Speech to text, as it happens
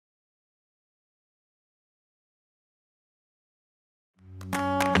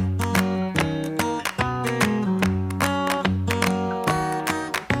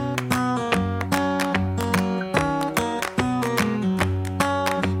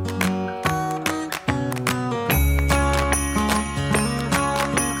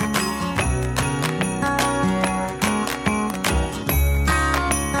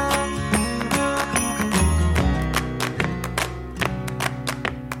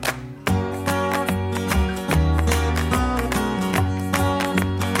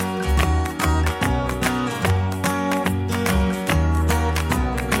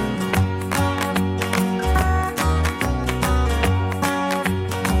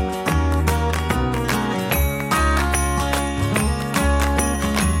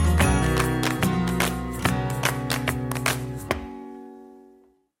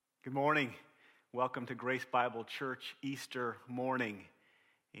Welcome to Grace Bible Church Easter morning.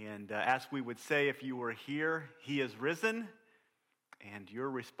 And as we would say if you were here, He is risen. And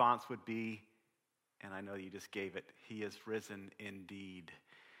your response would be, and I know you just gave it, He is risen indeed.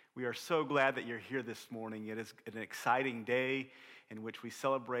 We are so glad that you're here this morning. It is an exciting day in which we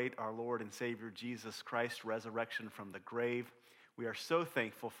celebrate our Lord and Savior Jesus Christ's resurrection from the grave. We are so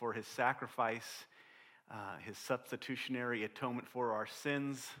thankful for His sacrifice, His substitutionary atonement for our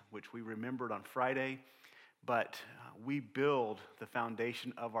sins, which we remembered on Friday. But we build the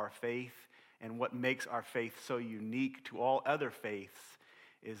foundation of our faith, and what makes our faith so unique to all other faiths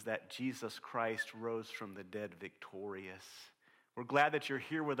is that Jesus Christ rose from the dead victorious. We're glad that you're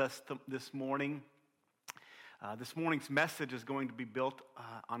here with us this morning. This morning's message is going to be built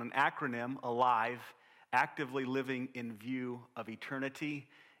on an acronym, ALIVE, actively living in view of eternity.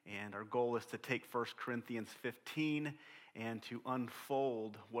 And our goal is to take 1 Corinthians 15 and to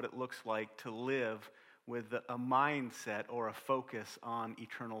unfold what it looks like to live with a mindset or a focus on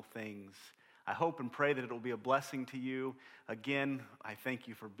eternal things. I hope and pray that it will be a blessing to you. Again, I thank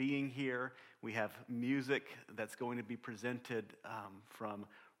you for being here. We have music that's going to be presented from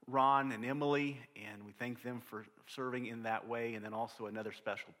Ron and Emily, and we thank them for serving in that way, and then also another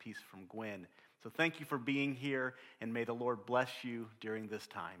special piece from Gwen. So thank you for being here, and may the Lord bless you during this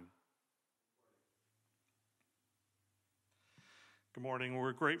time. Good morning.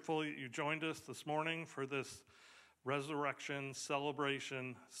 We're grateful you joined us this morning for this Resurrection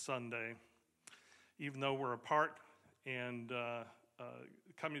Celebration Sunday. Even though we're apart and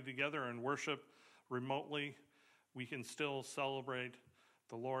coming together and worship remotely, we can still celebrate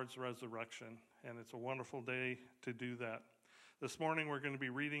the Lord's resurrection, and it's a wonderful day to do that. This morning we're going to be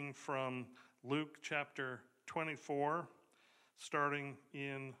reading from Luke chapter 24, starting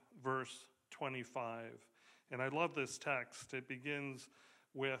in verse 25. And I love this text. It begins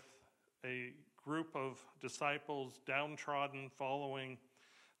with a group of disciples downtrodden following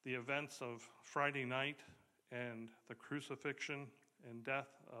the events of Friday night and the crucifixion and death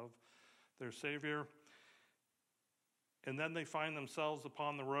of their Savior. And then they find themselves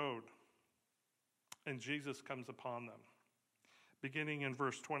upon the road, and Jesus comes upon them. Beginning in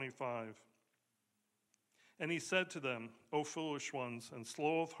verse 25. And he said to them, O foolish ones, and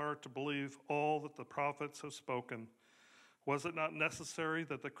slow of heart to believe all that the prophets have spoken. Was it not necessary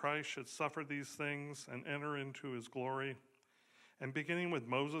that the Christ should suffer these things and enter into his glory? And beginning with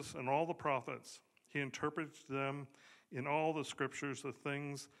Moses and all the prophets, he interpreted to them in all the scriptures the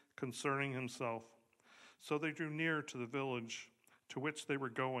things concerning himself. So they drew near to the village to which they were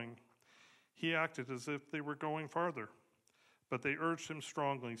going. He acted as if they were going farther, but they urged him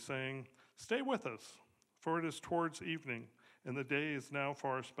strongly, saying, Stay with us, for it is towards evening, and the day is now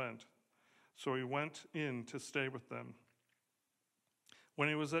far spent. So he went in to stay with them. When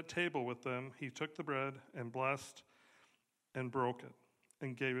he was at table with them, he took the bread and blessed and broke it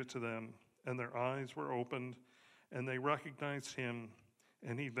and gave it to them. And their eyes were opened, and they recognized him,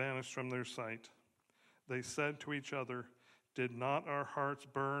 and he vanished from their sight. They said to each other, Did not our hearts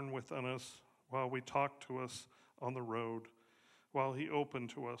burn within us while we talked to us on the road, while he opened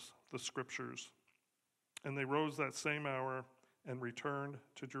to us the scriptures? And they rose that same hour and returned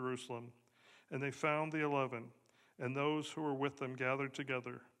to Jerusalem. And they found the 11, and those who were with them gathered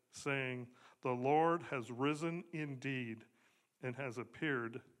together, saying, The Lord has risen indeed, and has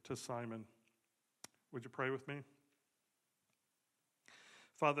appeared to Simon. Would you pray with me?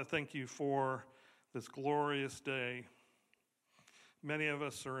 Father, thank you for this glorious day. Many of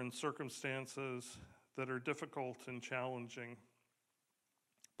us are in circumstances that are difficult and challenging.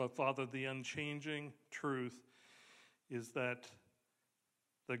 But Father, the unchanging truth is that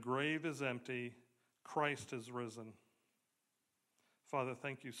the grave is empty, Christ is risen. Father,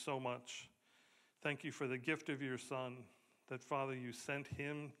 thank you so much. Thank you for the gift of your Son, that, Father, you sent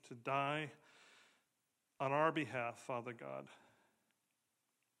him to die on our behalf, Father God,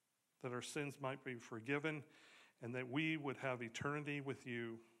 that our sins might be forgiven and that we would have eternity with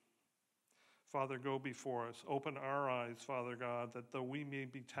you. Father, go before us. Open our eyes, Father God, that though we may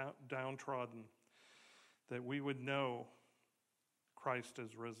be downtrodden, that we would know Christ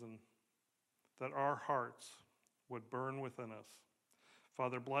is risen, that our hearts would burn within us.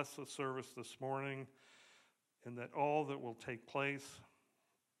 Father, bless the service this morning, and that all that will take place,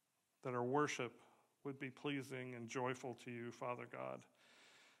 that our worship would be pleasing and joyful to you, Father God,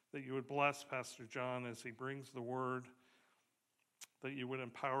 that you would bless Pastor John as he brings the word, that you would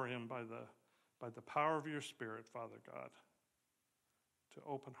empower him by the power of your Spirit, Father God, to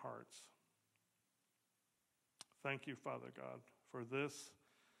open hearts. Thank you, Father God, for this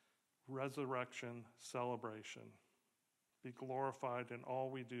resurrection celebration. be glorified in all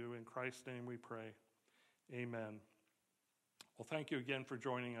we do. In Christ's name we pray. Amen. Well, thank you again for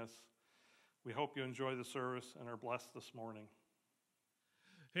joining us. We hope you enjoy the service and are blessed this morning.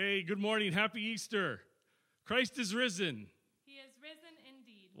 Hey, good morning. Happy Easter. Christ is risen. He is risen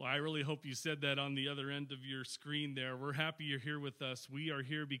indeed. Well, I really hope you said that on the other end of your screen there. We're happy you're here with us. We are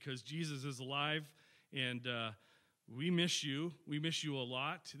here because Jesus is alive, and we miss you. We miss you a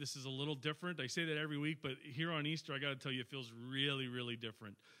lot. This is a little different. I say that every week, but here on Easter, I got to tell you, it feels really, really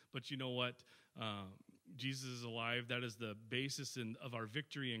different. But you know what? Jesus is alive. That is the basis of our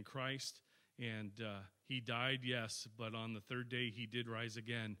victory in Christ. And he died, yes, but on the third day he did rise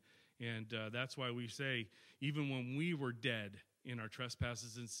again. And that's why we say, even when we were dead in our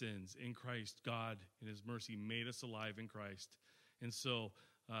trespasses and sins, in Christ, God in his mercy made us alive in Christ. And so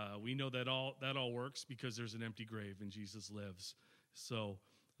we know that all works because there's an empty grave and Jesus lives. So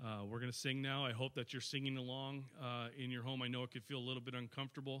we're going to sing now. I hope that you're singing along in your home. I know it could feel a little bit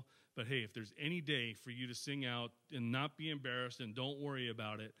uncomfortable, but hey, if there's any day for you to sing out and not be embarrassed and don't worry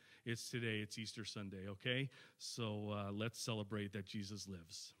about it, it's today. It's Easter Sunday, okay? So let's celebrate that Jesus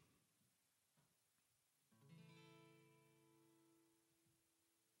lives.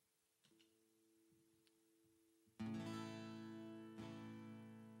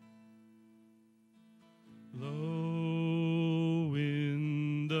 Low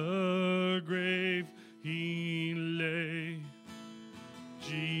in the grave he lay,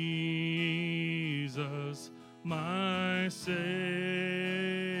 Jesus, my Savior,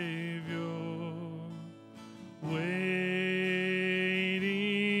 waiting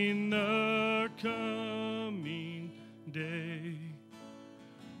the coming day.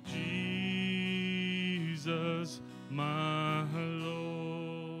 Jesus, my Lord.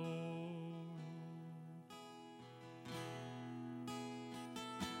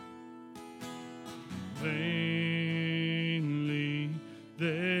 Vainly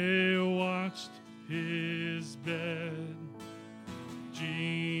they watched his bed.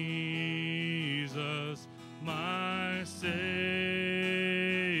 Jesus, my Savior,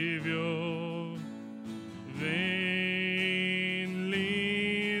 vainly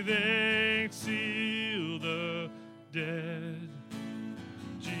they seal the dead.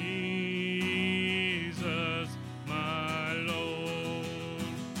 Jesus, my Lord.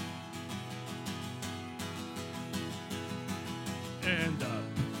 And up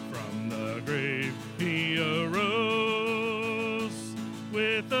from the grave he arose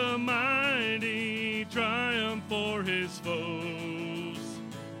with a mighty triumph for his foes.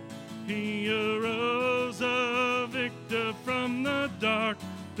 He arose a victor from the dark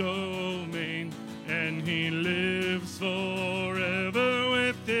domain, and he lives forever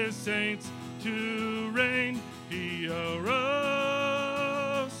with his saints to reign. He arose,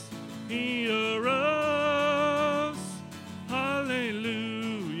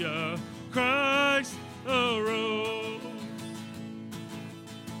 hallelujah, Christ arose.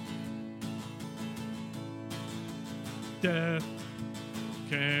 Death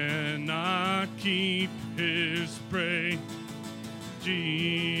cannot keep his prey.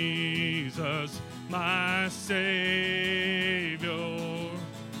 Jesus, my Savior,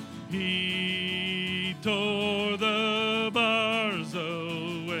 he tore the bars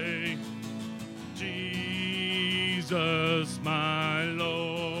away. Jesus, my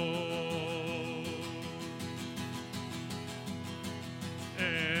Lord.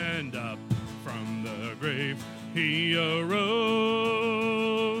 And up from the grave he arose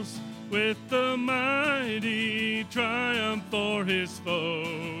with the mighty triumph for his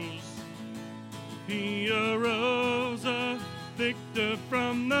foes. He arose a victor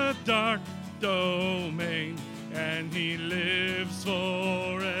from the dark domain, and he lives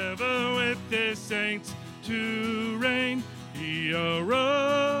forever with his saints to reign. He arose,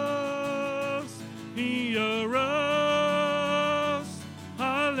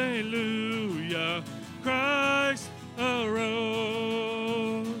 hallelujah, Christ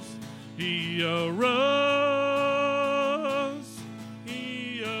arose. He arose,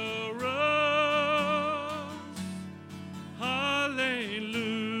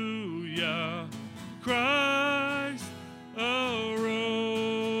 hallelujah, Christ arose.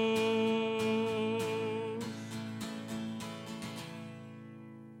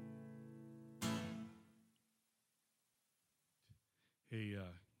 Hey,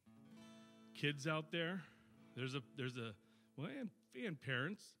 kids out there, there's a well, and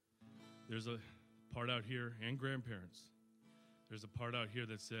parents, there's a part out here, and grandparents. There's a part out here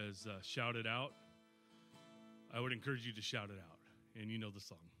that says, shout it out. I would encourage you to shout it out, and you know the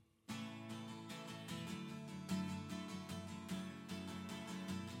song.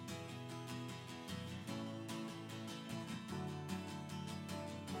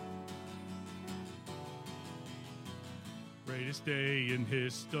 Greatest day in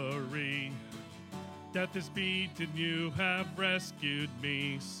history. Death is beaten, you have rescued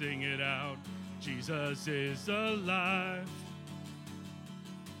me. Sing it out, Jesus is alive.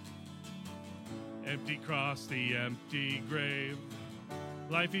 Empty cross, the empty grave.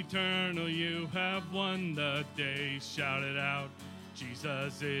 Life eternal, you have won the day. Shout it out,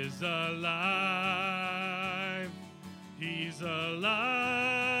 Jesus is alive. He's alive.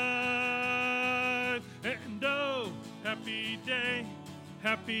 And oh, happy day,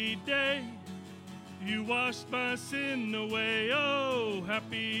 happy day. You washed my sin away. Oh,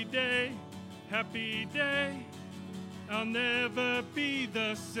 happy day, happy day. I'll never be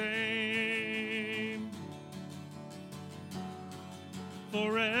the same.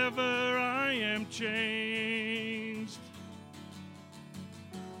 Forever I am changed.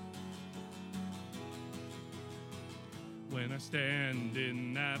 When I stand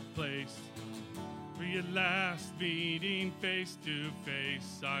in that place, where your last meeting face to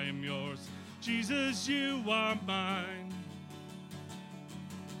face, I am yours. Jesus, you are mine.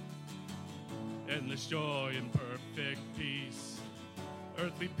 Endless joy and perfect peace.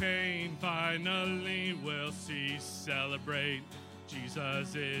 Earthly pain finally will cease. Celebrate,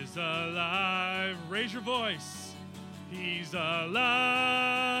 Jesus is alive. Raise your voice. He's alive.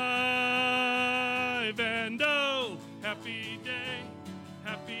 And oh, happy day,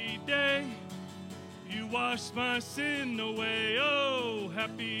 happy day. You washed my sin away. Oh,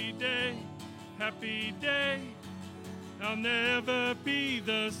 happy day, happy day. I'll never be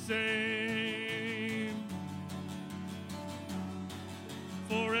the same.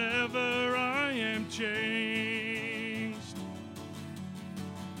 Forever I am changed.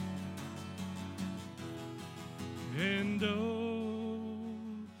 And oh,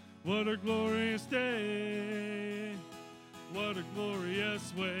 what a glorious day. What a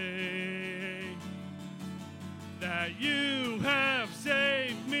glorious way that you have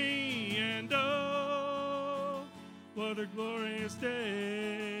saved me. And oh, what a glorious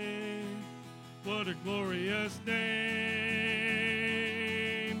day. What a glorious name.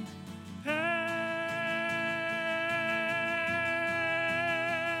 Hey!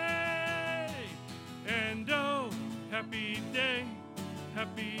 And oh, happy day,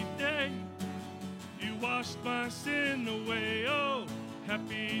 happy day. You washed my sin away. Oh,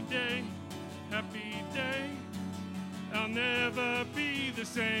 happy day, happy day. I'll never be the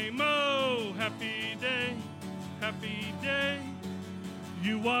same. Oh, happy day, happy day.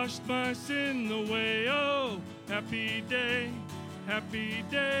 You washed my sin away. Oh, happy day, happy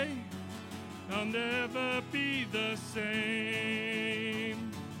day. I'll never be the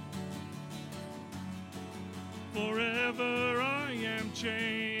same. Forever I am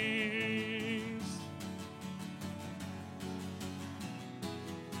changed.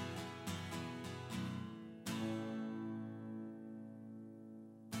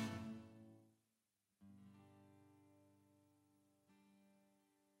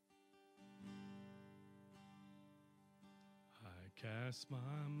 Cast my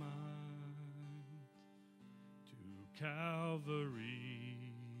mind to Calvary,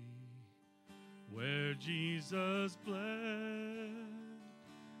 where Jesus bled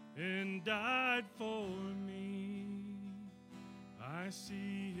and died for me. I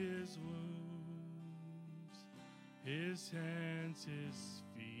see his wounds, his hands, his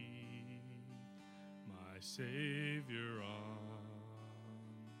feet, my Savior on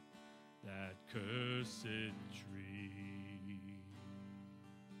that cursed tree.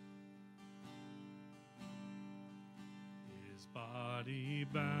 Body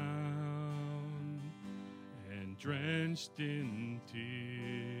bound and drenched in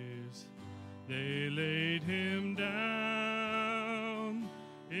tears, they laid him down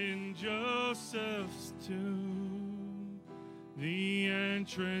in Joseph's tomb, the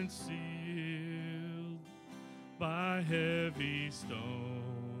entrance sealed by heavy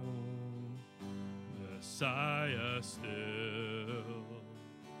stone, Messiah still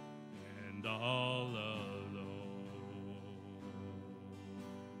and all alone.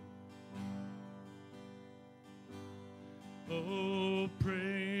 Oh,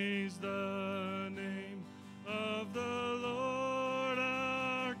 praise the name of the Lord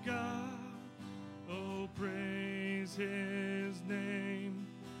our God. Oh, praise his name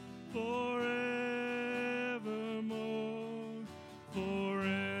forevermore. For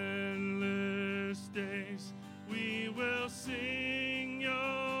endless days we will sing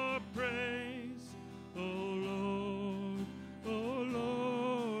your praise. Oh,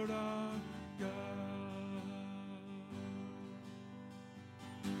 Lord our God.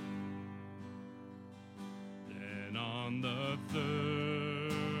 Then on the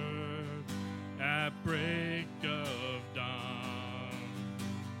third, at break of dawn,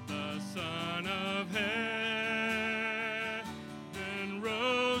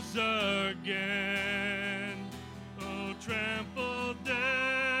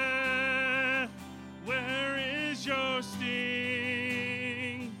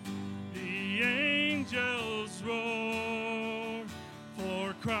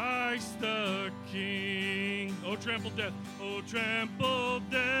 trample death, oh, trample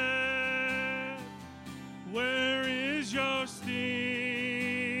death. Where is your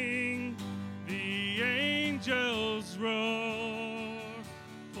sting? The angels roar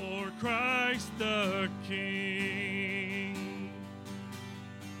for Christ the King.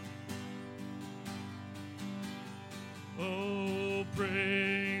 Oh,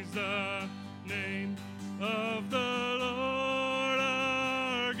 praise the name of the Lord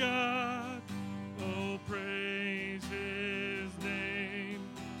our God. Oh, praise his name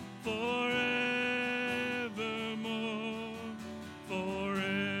forevermore. For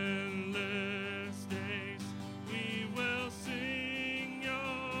endless days we will sing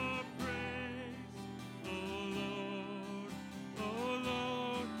your praise. Oh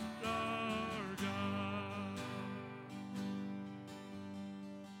Lord, our God.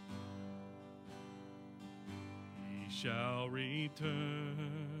 He shall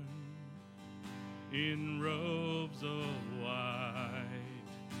return in robes of white.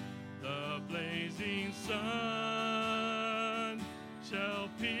 The blazing sun shall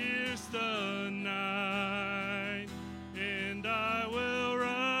pierce the night, and I will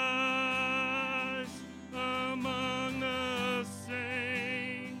rise among the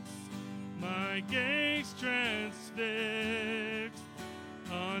saints, my gaze transfixed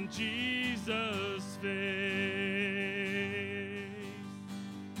on Jesus' face.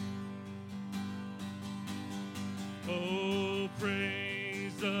 Oh,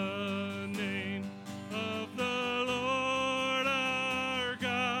 praise the name of the Lord our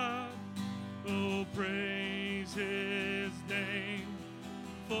God. Oh, praise his name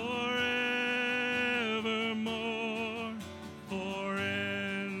forevermore. For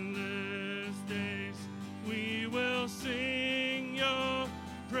endless days we will sing your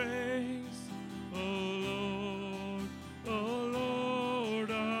praise. Oh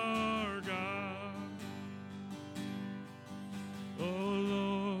Lord our God. Oh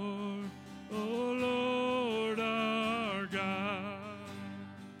Lord our God.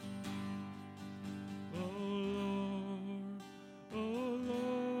 Oh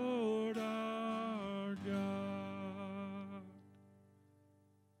Lord our God.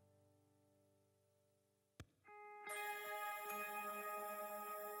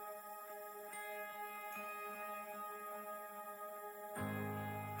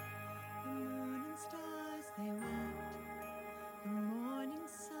 The moon and stars they wept, the morning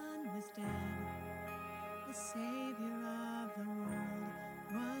sun was dead, the Savior of the world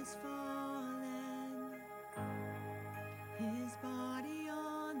was fallen. His body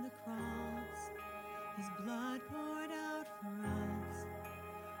on the cross, his blood poured out for us,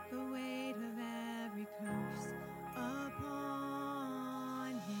 the weight of every curse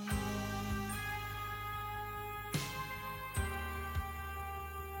upon him.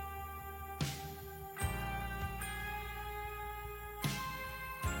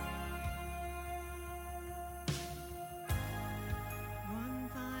 One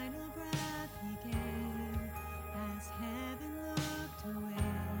final breath he gave as heaven looked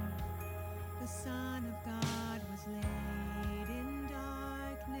away. The Son of God was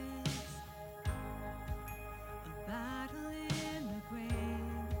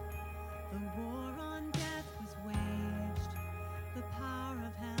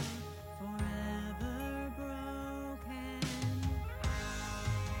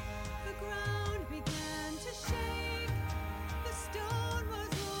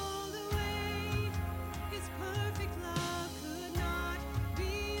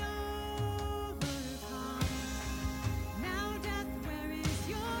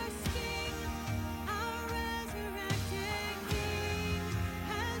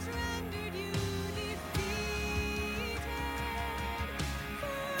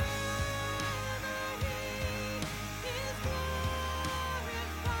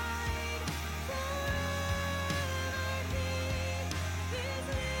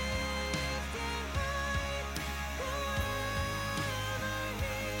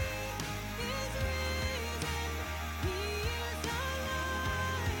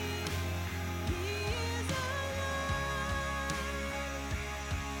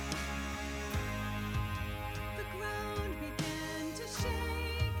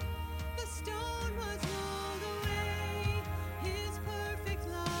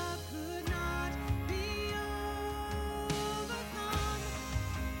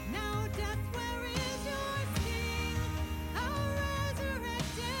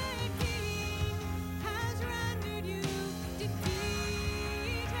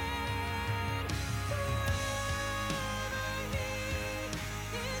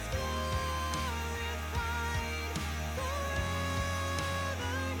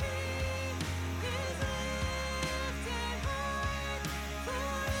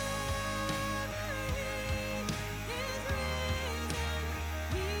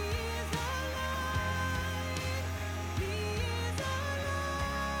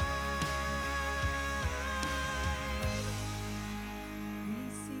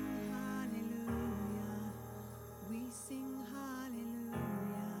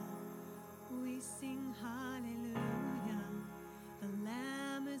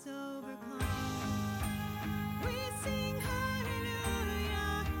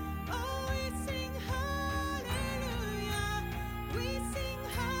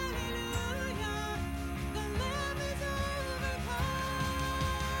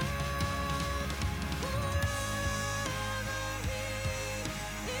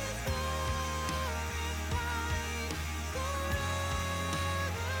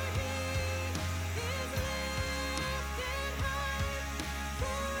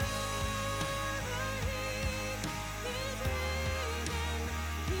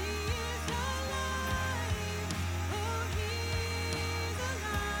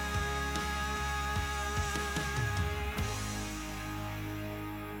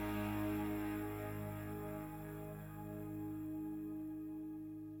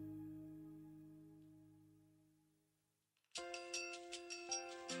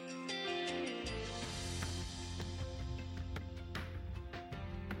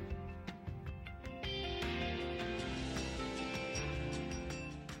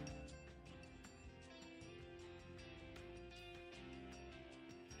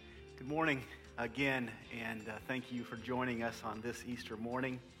Good morning again, and thank you for joining us on this Easter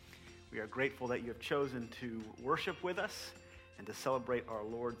morning. We are grateful that you have chosen to worship with us and to celebrate our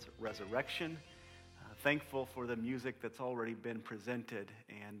Lord's resurrection. Thankful for the music that's already been presented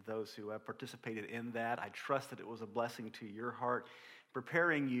and those who have participated in that. I trust that it was a blessing to your heart,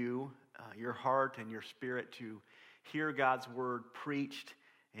 preparing you, your heart and your spirit to hear God's word preached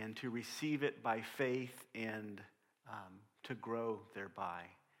and to receive it by faith and to grow thereby.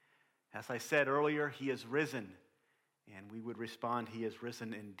 As I said earlier, he is risen, and we would respond, he is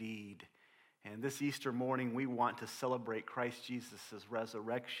risen indeed. And this Easter morning, we want to celebrate Christ Jesus'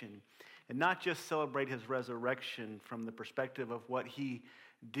 resurrection, and not just celebrate his resurrection from the perspective of what he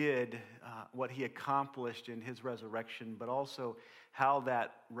did, what he accomplished in his resurrection, but also how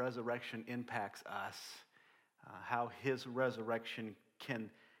that resurrection impacts us, how his resurrection can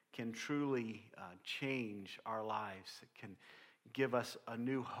truly change our lives. It can give us a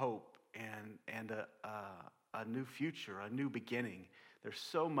new hope and a new future, a new beginning. There's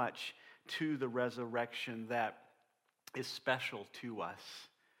so much to the resurrection that is special to us.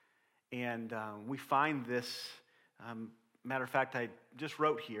 And we find this, matter of fact, I just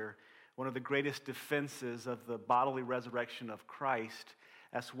wrote here, one of the greatest defenses of the bodily resurrection of Christ,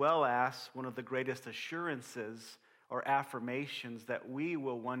 as well as one of the greatest assurances or affirmations that we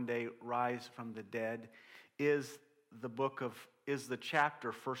will one day rise from the dead, is the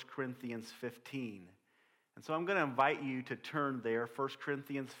chapter 1 Corinthians 15. And so I'm going to invite you to turn there, 1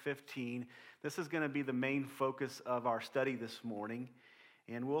 Corinthians 15. This is going to be the main focus of our study this morning.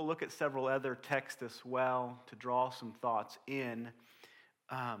 And we'll look at several other texts as well to draw some thoughts in.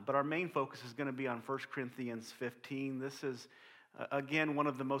 But our main focus is going to be on 1 Corinthians 15. This is, again, one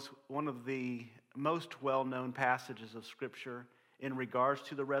of the most well-known passages of Scripture in regards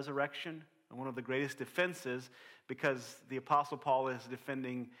to the resurrection. And one of the greatest defenses, because the Apostle Paul is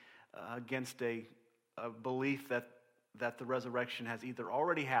defending against a belief that the resurrection has either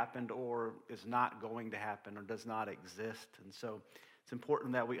already happened or is not going to happen or does not exist. And so it's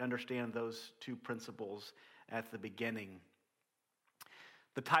important that we understand those two principles at the beginning.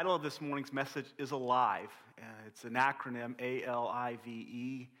 The title of this morning's message is ALIVE. It's an acronym,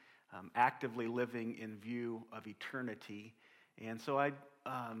 ALIVE, actively living in view of eternity. And so I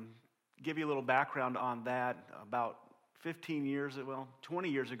give you a little background on that. About 20 years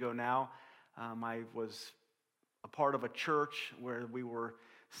ago now, I was a part of a church where we were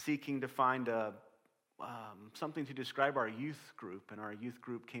seeking to find something to describe our youth group, and our youth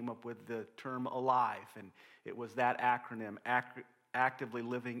group came up with the term ALIVE, and it was that acronym, actively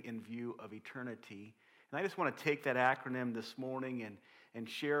living in view of eternity. And I just want to take that acronym this morning and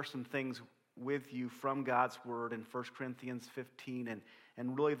share some things with you from God's Word in 1 Corinthians 15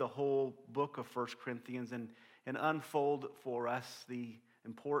 and really the whole book of 1 Corinthians and unfold for us the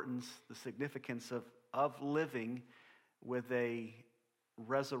importance, the significance of living with a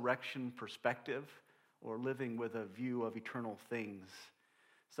resurrection perspective or living with a view of eternal things.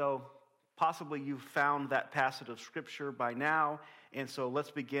 So possibly you've found that passage of Scripture by now, and so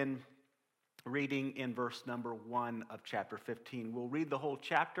let's begin reading in verse number 1 of chapter 15. We'll read the whole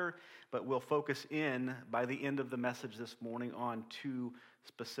chapter, but we'll focus in by the end of the message this morning on two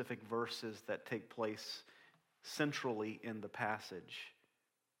specific verses that take place centrally in the passage.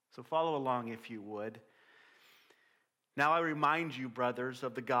 So follow along if you would. Now I remind you, brothers,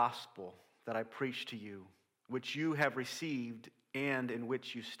 of the gospel that I preached to you, which you have received and in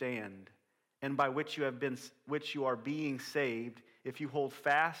which you stand, and by which you are being saved, if you hold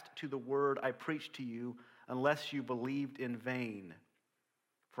fast to the word I preached to you, unless you believed in vain.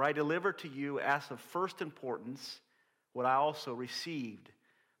 For I delivered to you as of first importance what I also received,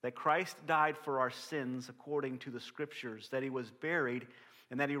 that Christ died for our sins according to the Scriptures, that he was buried,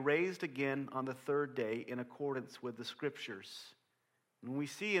 and that he raised again on the third day in accordance with the Scriptures. And we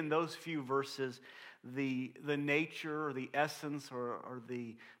see in those few verses the nature or the essence or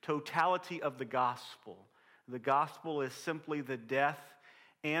the totality of the gospel. The gospel is simply the death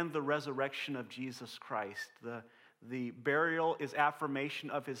and the resurrection of Jesus Christ. The burial is affirmation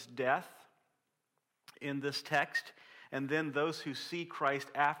of his death in this text, and then those who see Christ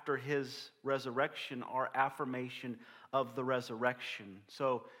after his resurrection are affirmation of the resurrection.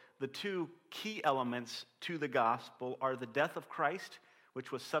 So the two key elements to the gospel are the death of Christ,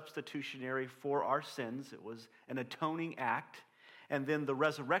 which was substitutionary for our sins. It was an atoning act. And then the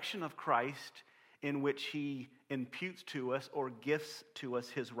resurrection of Christ, in which he imputes to us or gifts to us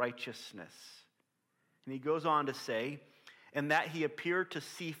his righteousness. And he goes on to say, and that he appeared to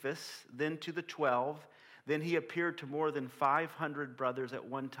Cephas, then to the 12, then he appeared to more than 500 brothers at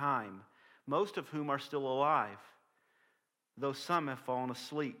one time, most of whom are still alive, though some have fallen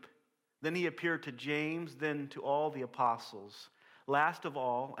asleep. Then he appeared to James, then to all the apostles. Last of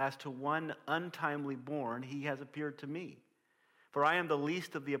all, as to one untimely born, he has appeared to me. For I am the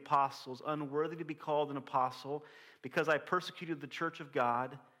least of the apostles, unworthy to be called an apostle, because I persecuted the church of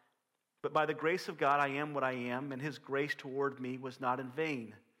God. But by the grace of God I am what I am, and his grace toward me was not in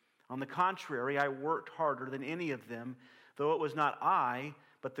vain. On the contrary, I worked harder than any of them, though it was not I,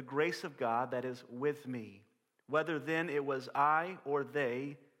 but the grace of God that is with me. Whether then it was I or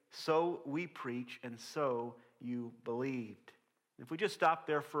they, so we preach, and so you believed. If we just stop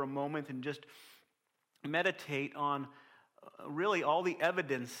there for a moment and just meditate on really all the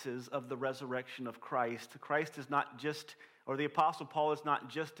evidences of the resurrection of Christ. Christ is not just, or the Apostle Paul is not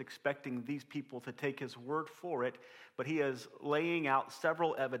just expecting these people to take his word for it, but he is laying out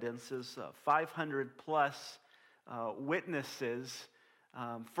several evidences, 500 plus witnesses,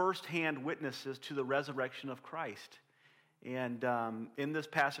 firsthand witnesses to the resurrection of Christ. And in this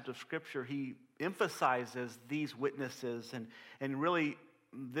passage of Scripture, he emphasizes these witnesses and really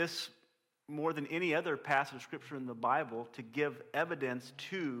this more than any other passage of Scripture in the Bible to give evidence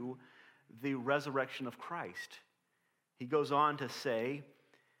to the resurrection of Christ. He goes on to say,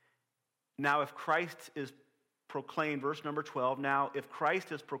 now if Christ is proclaimed, verse number 12, now if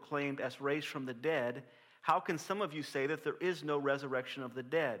Christ is proclaimed as raised from the dead, how can some of you say that there is no resurrection of the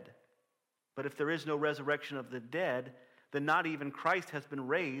dead? But if there is no resurrection of the dead, then not even Christ has been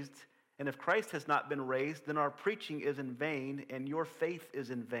raised. And if Christ has not been raised, then our preaching is in vain and your faith is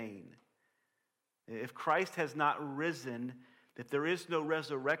in vain. If Christ has not risen, if there is no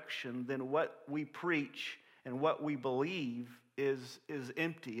resurrection, then what we preach and what we believe is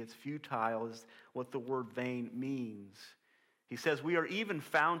empty. It's futile, is what the word vain means. He says, we are even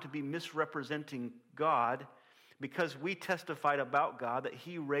found to be misrepresenting God because we testified about God that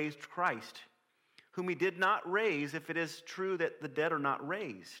he raised Christ, whom he did not raise, if it is true that the dead are not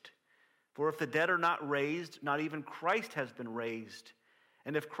raised. For if the dead are not raised, not even Christ has been raised.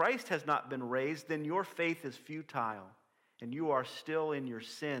 And if Christ has not been raised, then your faith is futile, and you are still in your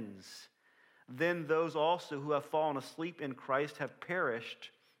sins. Then those also who have fallen asleep in Christ have perished.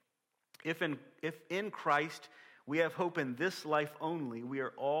 If in Christ we have hope in this life only, we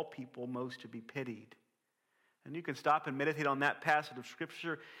are all people most to be pitied. And you can stop and meditate on that passage of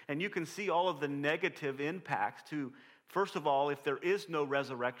Scripture, and you can see all of the negative impacts to, first of all, if there is no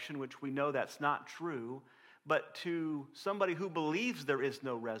resurrection, which we know that's not true, but to somebody who believes there is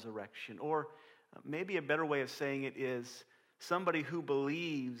no resurrection, or maybe a better way of saying it is somebody who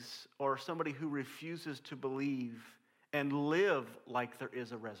believes or somebody who refuses to believe and live like there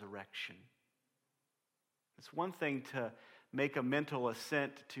is a resurrection. It's one thing to make a mental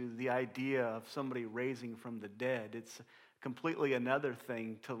assent to the idea of somebody raising from the dead. It's completely another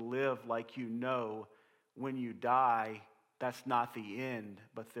thing to live like you know when you die, that's not the end,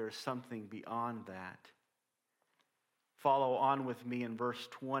 but there's something beyond that. Follow on with me in verse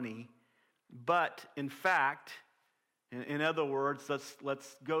 20. But in fact, in other words,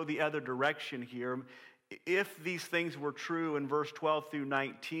 let's go the other direction here. If these things were true in verse 12 through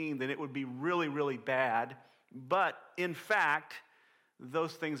 19, then it would be really, really bad. But in fact,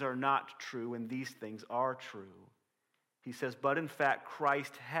 those things are not true, and these things are true. He says, but in fact,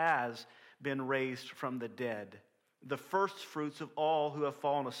 Christ has been raised from the dead, the first fruits of all who have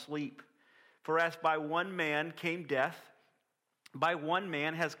fallen asleep. For as by one man came death, by one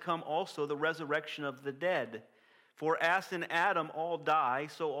man has come also the resurrection of the dead. For as in Adam all die,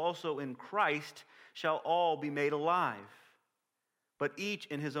 so also in Christ shall all be made alive. But each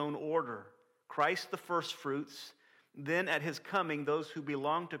in his own order. Christ the firstfruits, then at his coming those who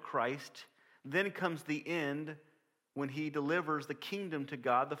belong to Christ. Then comes the end when he delivers the kingdom to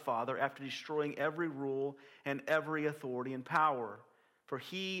God the Father after destroying every rule and every authority and power. For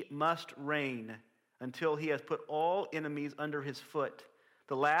he must reign until he has put all enemies under his foot.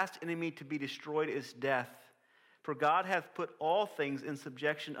 The last enemy to be destroyed is death. For God hath put all things in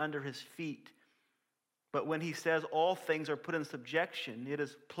subjection under his feet. But when he says all things are put in subjection, it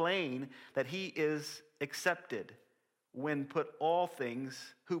is plain that he is accepted when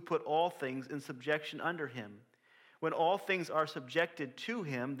who put all things in subjection under him. When all things are subjected to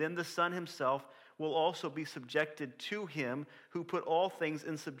him, then the Son himself will also be subjected to him who put all things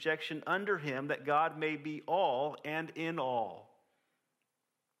in subjection under him, that God may be all and in all.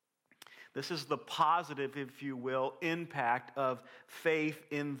 This is the positive, if you will, impact of faith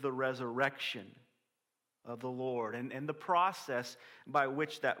in the resurrection of the Lord and the process by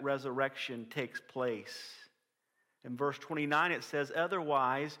which that resurrection takes place. In verse 29 it says,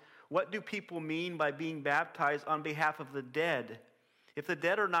 otherwise, what do people mean by being baptized on behalf of the dead? If the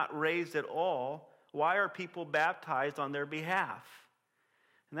dead are not raised at all, why are people baptized on their behalf?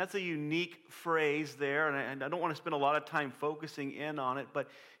 And that's a unique phrase there, and I don't want to spend a lot of time focusing in on it, but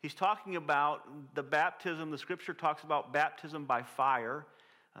he's talking about the baptism. The scripture talks about baptism by fire,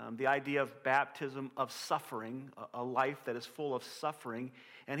 the idea of baptism of suffering, a life that is full of suffering.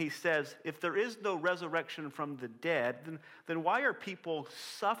 And he says, if there is no resurrection from the dead, then why are people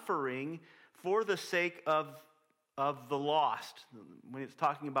suffering for the sake of the lost? When it's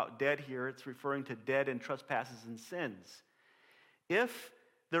talking about dead here, it's referring to dead in trespasses and sins. If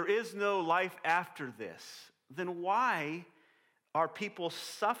there is no life after this, then why are people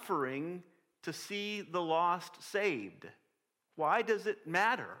suffering to see the lost saved? Why does it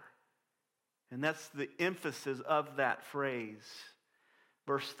matter? And that's the emphasis of that phrase.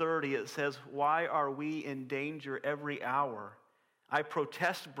 Verse 30, it says, why are we in danger every hour? I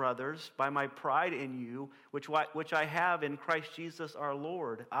protest, brothers, by my pride in you, which I have in Christ Jesus our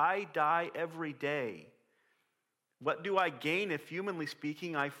Lord. I die every day. What do I gain if, humanly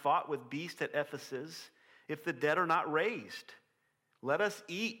speaking, I fought with beasts at Ephesus, if the dead are not raised? Let us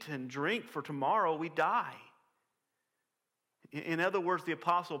eat and drink, for tomorrow we die. In other words, the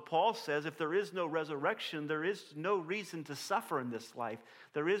Apostle Paul says, if there is no resurrection, there is no reason to suffer in this life.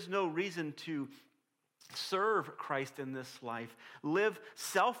 There is no reason to serve Christ in this life. Live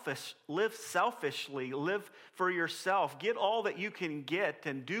selfishly, live for yourself. Get all that you can get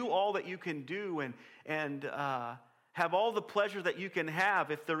and do all that you can do and have all the pleasure that you can have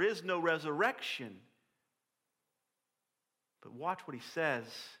if there is no resurrection. But watch what he says.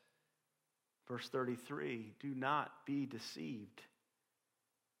 Verse 33, do not be deceived.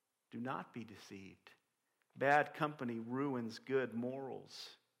 Do not be deceived. Bad company ruins good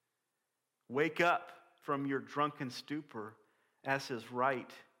morals. Wake up from your drunken stupor, as is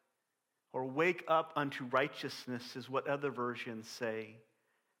right. Or wake up unto righteousness, is what other versions say.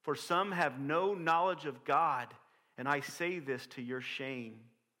 For some have no knowledge of God, and I say this to your shame.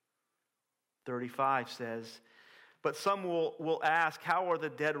 35 says, but some will ask, how are the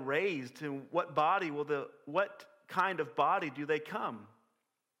dead raised? And what kind of body do they come?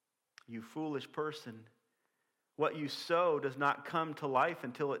 You foolish person. What you sow does not come to life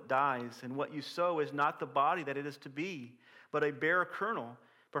until it dies. And what you sow is not the body that it is to be, but a bare kernel,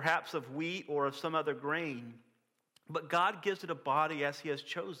 perhaps of wheat or of some other grain. But God gives it a body as he has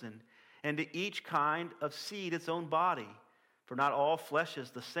chosen, and to each kind of seed its own body. For not all flesh is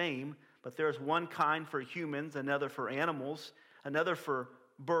the same, but there is one kind for humans, another for animals, another for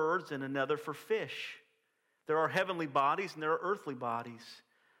birds, and another for fish. There are heavenly bodies and there are earthly bodies.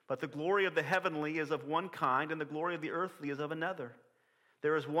 But the glory of the heavenly is of one kind, and the glory of the earthly is of another.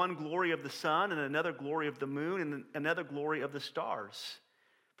 There is one glory of the sun, and another glory of the moon, and another glory of the stars.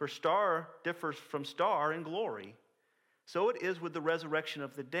 For star differs from star in glory. So it is with the resurrection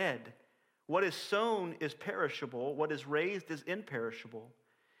of the dead. What is sown is perishable, what is raised is imperishable.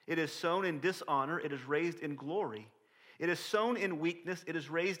 It is sown in dishonor, it is raised in glory. It is sown in weakness, it is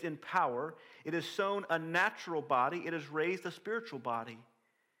raised in power. It is sown a natural body, it is raised a spiritual body.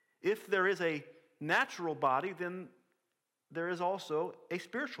 If there is a natural body, then there is also a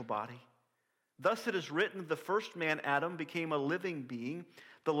spiritual body. Thus it is written, the first man, Adam, became a living being.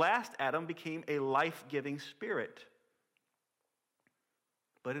 The last Adam became a life-giving spirit.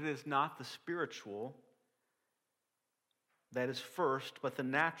 But it is not the spiritual that is first, but the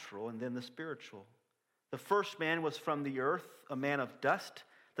natural, and then the spiritual. The first man was from the earth, a man of dust.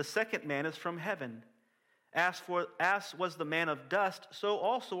 The second man is from heaven. As was the man of dust, so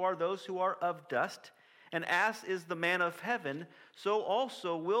also are those who are of dust. And as is the man of heaven, so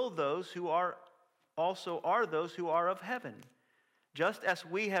also those who are of heaven. Just as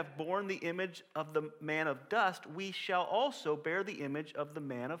we have borne the image of the man of dust, we shall also bear the image of the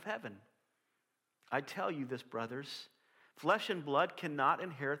man of heaven. I tell you this, brothers, flesh and blood cannot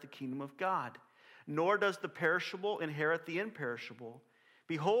inherit the kingdom of God, nor does the perishable inherit the imperishable.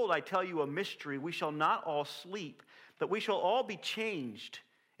 Behold, I tell you a mystery. We shall not all sleep, but we shall all be changed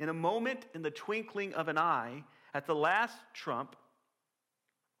in a moment, in the twinkling of an eye, at the last trump.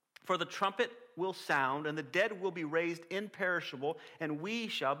 For the trumpet will sound, and the dead will be raised imperishable, and we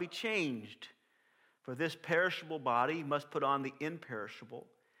shall be changed. For this perishable body must put on the imperishable,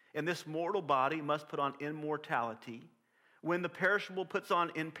 and this mortal body must put on immortality. When the perishable puts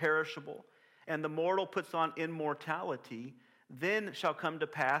on imperishable, and the mortal puts on immortality, then shall come to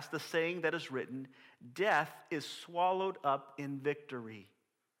pass the saying that is written, death is swallowed up in victory.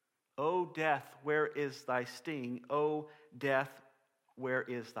 O death, where is thy sting? O death, where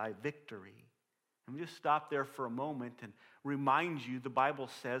is thy victory? Let me just stop there for a moment and remind you, the Bible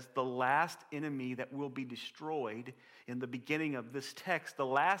says the last enemy that will be destroyed in the beginning of this text, the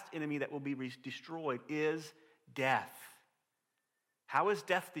last enemy that will be destroyed is death. How is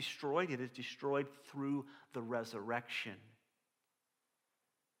death destroyed? It is destroyed through the resurrection.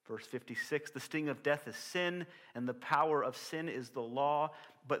 Verse 56, the sting of death is sin, and the power of sin is the law.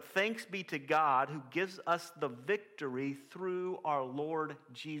 But thanks be to God who gives us the victory through our Lord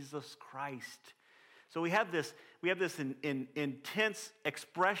Jesus Christ. So we have this intense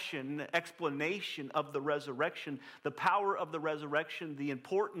explanation of the resurrection, the power of the resurrection, the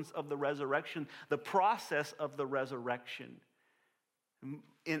importance of the resurrection, the process of the resurrection.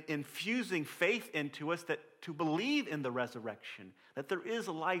 Infusing faith into us that to believe in the resurrection, that there is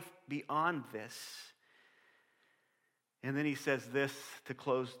a life beyond this. And then he says this to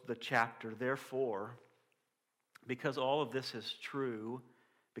close the chapter. Therefore, because all of this is true,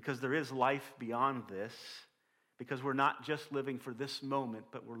 because there is life beyond this, because we're not just living for this moment,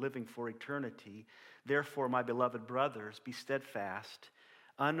 but we're living for eternity, therefore, my beloved brothers, be steadfast,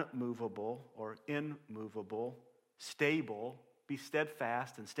 unmovable or immovable, stable. Be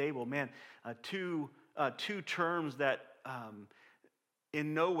steadfast and stable. Man, two terms that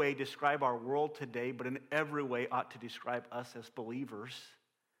in no way describe our world today, but in every way ought to describe us as believers.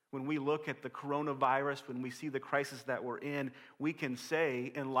 When we look at the coronavirus, when we see the crisis that we're in, we can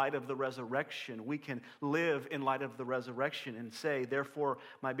say, in light of the resurrection, we can live in light of the resurrection and say, therefore,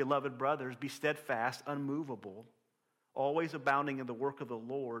 my beloved brothers, be steadfast, unmovable, always abounding in the work of the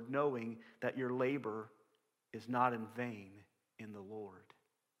Lord, knowing that your labor is not in vain in the Lord.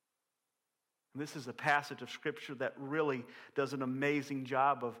 And this is a passage of Scripture that really does an amazing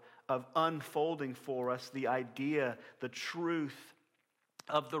job of unfolding for us the idea, the truth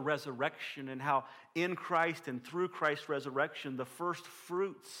of the resurrection, and how in Christ and through Christ's resurrection, the first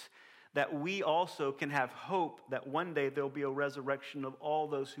fruits, that we also can have hope that one day there'll be a resurrection of all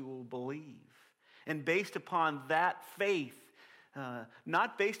those who will believe. And based upon that faith,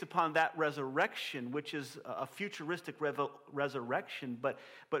 not based upon that resurrection, which is a futuristic resurrection,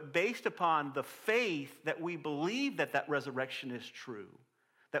 but based upon the faith that we believe that that resurrection is true,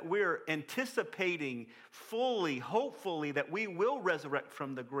 that we're anticipating fully, hopefully, that we will resurrect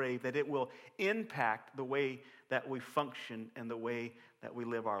from the grave, that it will impact the way that we function and the way that we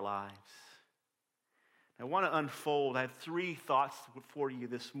live our lives. I want to unfold. I have three thoughts for you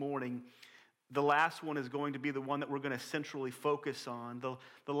this morning. The last one is going to be the one that we're going to centrally focus on.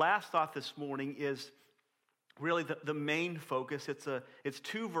 The last thought this morning is really the main focus. It's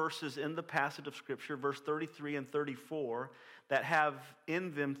two verses in the passage of Scripture, verse 33 and 34, that have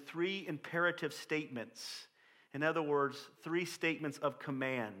in them three imperative statements. In other words, three statements of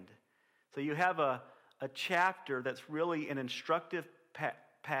command. So you have a chapter that's really an instructive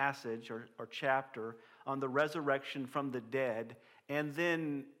passage or chapter on the resurrection from the dead. And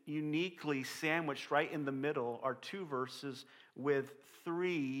then uniquely sandwiched right in the middle are two verses with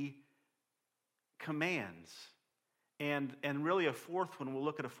three commands. And really a fourth one, we'll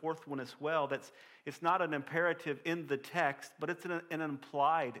look at a fourth one as well, it's not an imperative in the text, but it's an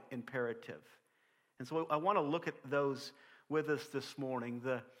implied imperative. And so I want to look at those with us this morning.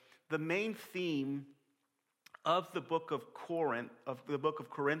 The main theme of the book of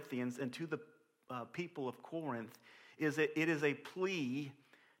Corinthians, and to the people of Corinth, is that it is a plea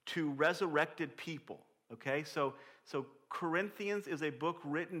to resurrected people, okay? So Corinthians is a book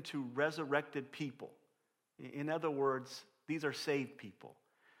written to resurrected people. In other words, these are saved people.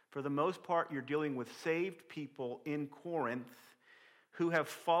 For the most part, you're dealing with saved people in Corinth who have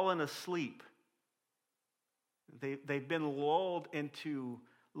fallen asleep. They've been lulled into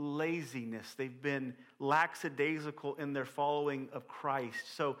laziness. They've been lackadaisical in their following of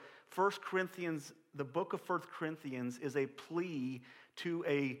Christ. So 1 Corinthians, the book of 1 Corinthians is a plea to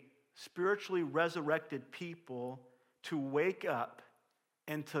a spiritually resurrected people to wake up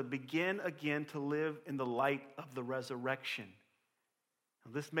and to begin again to live in the light of the resurrection.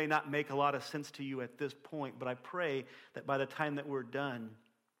 Now, this may not make a lot of sense to you at this point, but I pray that by the time that we're done,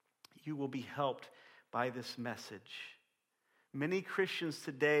 you will be helped by this message. Many Christians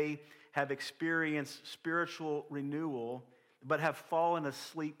today have experienced spiritual renewal, but have fallen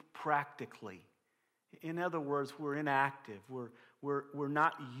asleep practically. In other words, we're inactive. We're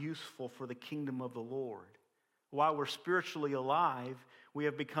not useful for the kingdom of the Lord. While we're spiritually alive, we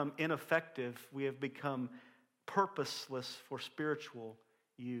have become ineffective. We have become purposeless for spiritual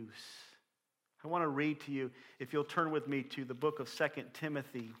use. I want to read to you, if you'll turn with me to the book of 2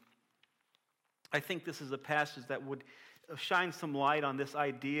 Timothy. I think this is a passage that would shine some light on this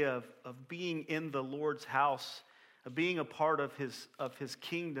idea of being in the Lord's house, of being a part of his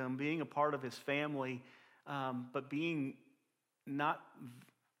kingdom, being a part of his family, but being not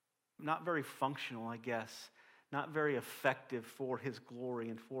very functional, I guess, not very effective for his glory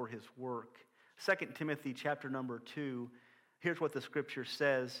and for his work. 2 Timothy chapter number 2, Here's what the scripture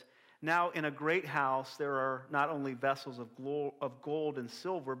says. Now in a great house there are not only vessels of gold and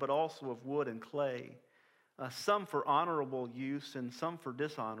silver, but also of wood and clay, some for honorable use and some for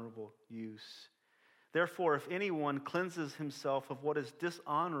dishonorable use. Therefore, if anyone cleanses himself of what is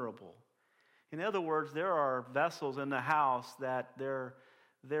dishonorable, in other words, there are vessels in the house that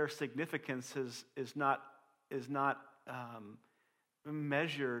their significance is not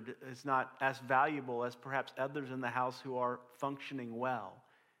measured, is not as valuable as perhaps others in the house who are functioning well.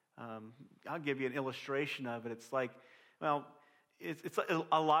 I'll give you an illustration of it. It's like, well, it's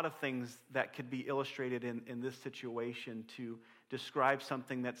a lot of things that could be illustrated in this situation to describe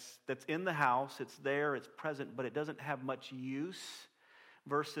something that's in the house, it's there, it's present, but it doesn't have much use,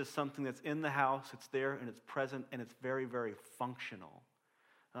 versus something that's in the house, it's there, and it's present, and it's very, very functional.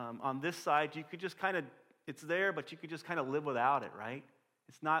 On this side, you could just kind of, it's there, but you could just kind of live without it, right?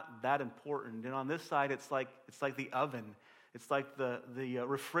 It's not that important. And on this side, it's like the oven. It's like the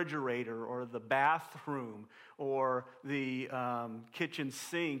refrigerator or the bathroom or the kitchen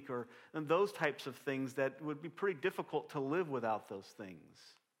sink and those types of things that would be pretty difficult to live without those things.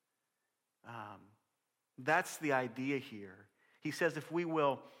 That's the idea here. He says if we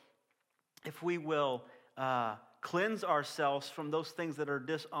will cleanse ourselves from those things that are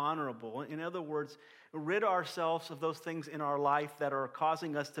dishonorable, in other words, rid ourselves of those things in our life that are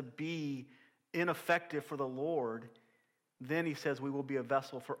causing us to be ineffective for the Lord, then he says we will be a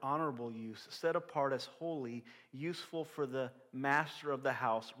vessel for honorable use, set apart as holy, useful for the master of the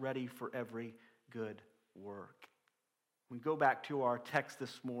house, ready for every good work. We go back to our text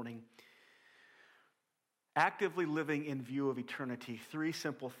this morning. Actively living in view of eternity. 3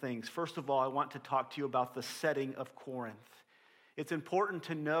 simple things. First of all, I want to talk to you about the setting of Corinth. It's important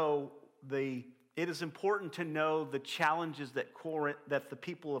to know the challenges that the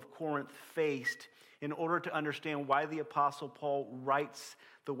people of Corinth faced in order to understand why the Apostle Paul writes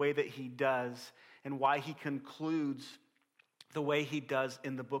the way that he does and why he concludes the way he does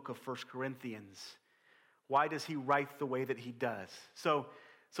in the book of 1 Corinthians. Why does he write the way that he does? So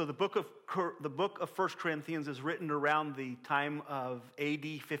the book of 1 Corinthians is written around the time of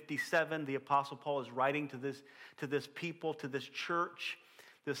AD 57. The Apostle Paul is writing to this people, to this church.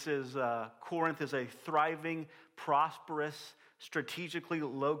 Corinth is a thriving, prosperous, strategically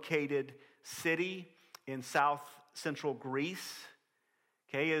located city in south central Greece.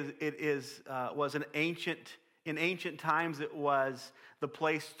 Okay, in ancient times it was the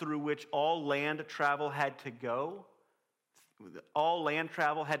place through which all land travel had to go. All land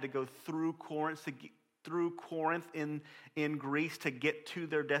travel had to go through Corinth in Greece to get to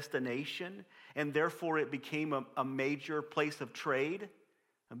their destination, and therefore it became a major place of trade,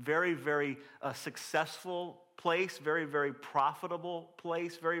 a very, very successful place, very, very profitable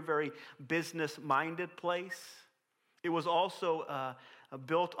place, very, very business-minded place. It was also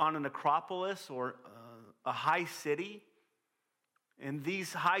built on an acropolis or a high city. And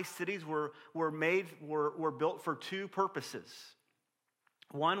these high cities were built for 2 purposes.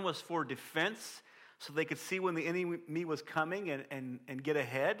 One was for defense, so they could see when the enemy was coming and get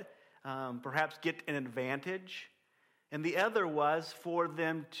ahead, perhaps get an advantage. And the other was for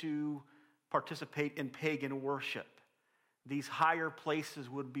them to participate in pagan worship. These higher places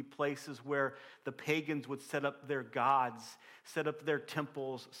would be places where the pagans would set up their gods, set up their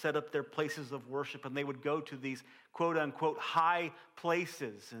temples, set up their places of worship, and they would go to these quote-unquote high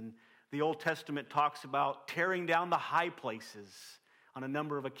places. And the Old Testament talks about tearing down the high places on a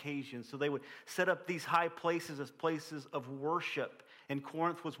number of occasions. So they would set up these high places as places of worship, and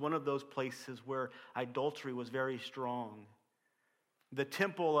Corinth was one of those places where idolatry was very strong. The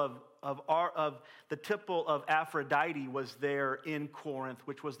temple of Aphrodite was there in Corinth,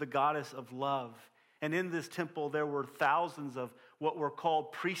 which was the goddess of love. And in this temple, there were thousands of what were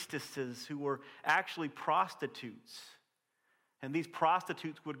called priestesses who were actually prostitutes. And these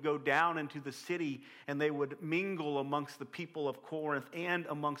prostitutes would go down into the city and they would mingle amongst the people of Corinth and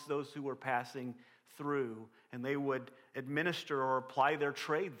amongst those who were passing through. And they would administer or apply their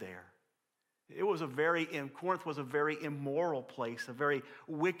trade there. Corinth was a very immoral place, a very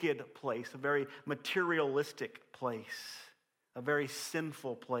wicked place, a very materialistic place, a very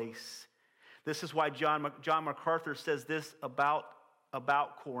sinful place. This is why John MacArthur says this about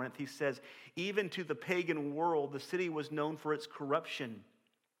Corinth. He says, even to the pagan world, the city was known for its corruption.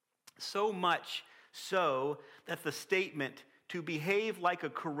 So much so that the statement, to behave like a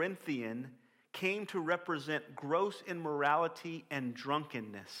Corinthian, came to represent gross immorality and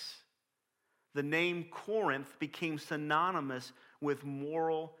drunkenness. The name Corinth became synonymous with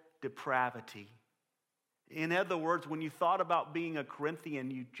moral depravity. In other words, when you thought about being a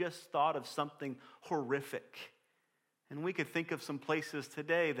Corinthian, you just thought of something horrific. And we could think of some places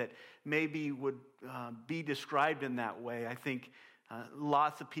today that maybe would be described in that way. I think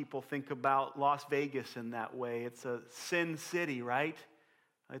lots of people think about Las Vegas in that way. It's a sin city, right?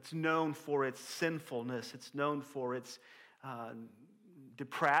 It's known for its sinfulness. It's known for its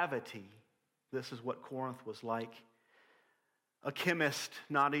depravity. This is what Corinth was like. A chemist,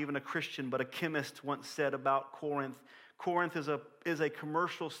 not even a Christian, but a chemist once said about Corinth, Corinth is a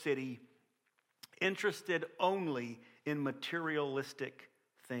commercial city interested only in materialistic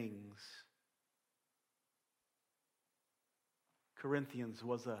things. Corinthians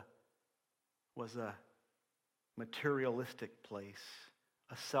was a materialistic place,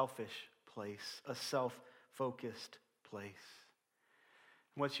 a selfish place, a self-focused place.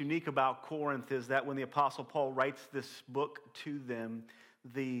 What's unique about Corinth is that when the Apostle Paul writes this book to them,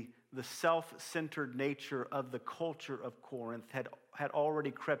 the self-centered nature of the culture of Corinth had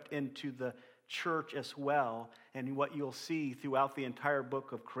already crept into the church as well. And what you'll see throughout the entire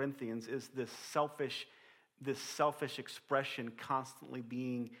book of Corinthians is this selfish expression constantly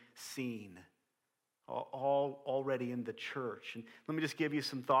being seen, all already in the church. And let me just give you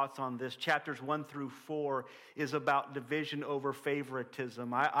some thoughts on this. Chapters 1 through 4 is about division over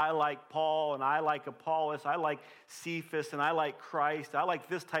favoritism. I like Paul, and I like Apollos. I like Cephas, and I like Christ. I like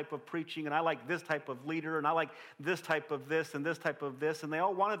this type of preaching, and I like this type of leader, and I like this type of this, and this type of this. And they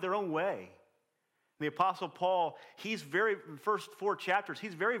all wanted their own way. The Apostle Paul, first 4 chapters,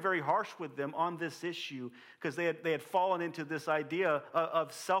 he's very, very harsh with them on this issue because they had fallen into this idea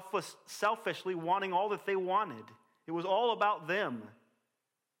of selfishly wanting all that they wanted. It was all about them.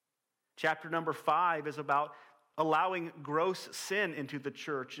 Chapter number 5 is about allowing gross sin into the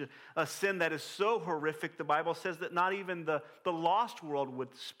church, a sin that is so horrific, the Bible says that not even the lost world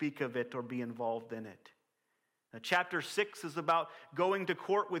would speak of it or be involved in it. Now, chapter 6 is about going to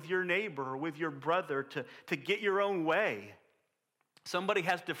court with your neighbor or with your brother to get your own way. Somebody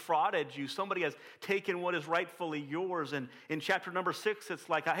has defrauded you. Somebody has taken what is rightfully yours. And in chapter number 6, it's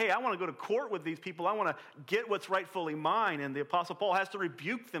like, hey, I want to go to court with these people. I want to get what's rightfully mine. And the Apostle Paul has to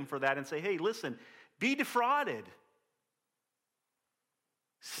rebuke them for that and say, hey, listen, be defrauded.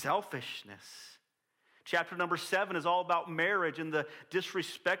 Selfishness. Chapter number 7 is all about marriage and the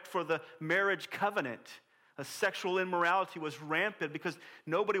disrespect for the marriage covenant. Sexual immorality was rampant because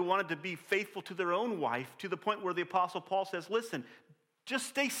nobody wanted to be faithful to their own wife, to the point where the Apostle Paul says, listen, just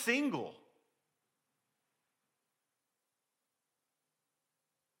stay single.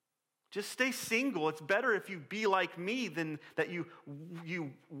 Just stay single. It's better if you be like me than that you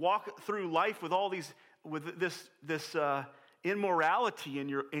walk through life with all this immorality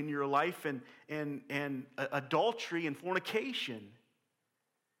in your life and adultery and fornication.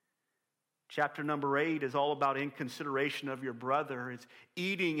 Chapter number 8 is all about inconsideration of your brother. It's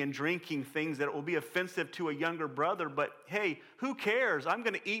eating and drinking things that will be offensive to a younger brother. But hey, who cares? I'm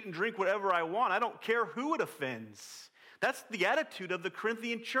going to eat and drink whatever I want. I don't care who it offends. That's the attitude of the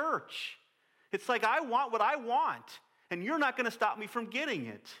Corinthian church. It's like, I want what I want, and you're not going to stop me from getting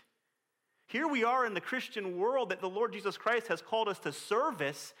it. Here we are in the Christian world that the Lord Jesus Christ has called us to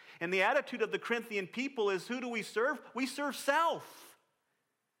service, and the attitude of the Corinthian people is, who do we serve? We serve self.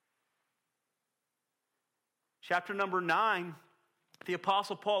 Chapter number 9, the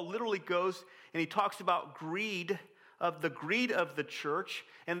Apostle Paul literally goes and he talks about greed of the church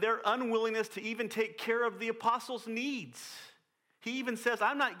and their unwillingness to even take care of the apostles' needs. He even says,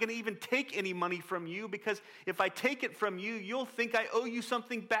 I'm not going to even take any money from you because if I take it from you, you'll think I owe you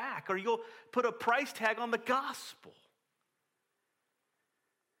something back or you'll put a price tag on the gospel.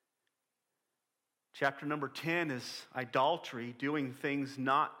 Chapter number 10 is idolatry,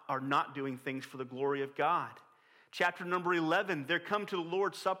 not doing things for the glory of God. Chapter number 11, they come to the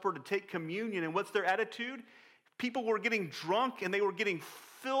Lord's Supper to take communion, and what's their attitude? People were getting drunk, and they were getting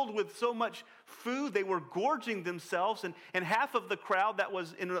filled with so much food, they were gorging themselves, and half of the crowd that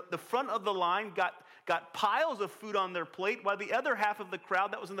was in the front of the line got piles of food on their plate, while the other half of the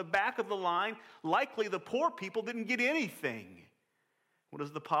crowd that was in the back of the line, likely the poor people, didn't get anything. What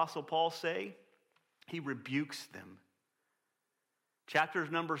does the Apostle Paul say? He rebukes them.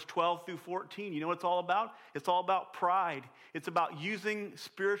 Chapters numbers 12 through 14, you know what it's all about? It's all about pride. It's about using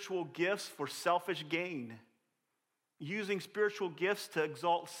spiritual gifts for selfish gain. Using spiritual gifts to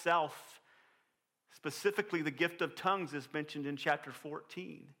exalt self. Specifically, the gift of tongues is mentioned in chapter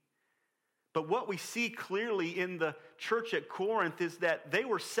 14. But what we see clearly in the church at Corinth is that they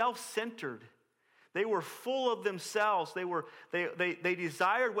were self-centered. They were full of themselves. They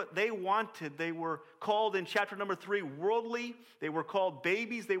desired what they wanted. They were called in chapter number 3 worldly. They were called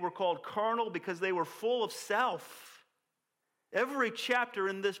babies. They were called carnal because they were full of self. Every chapter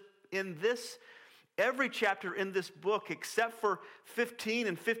in this Every chapter in this book, except for 15,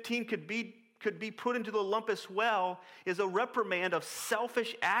 and 15 could be put into the lump as well, is a reprimand of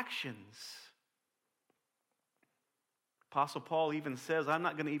selfish actions. Apostle Paul even says, I'm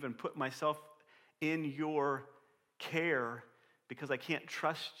not going to even put myself in your care because I can't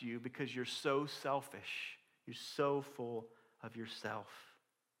trust you because you're so selfish. You're so full of yourself.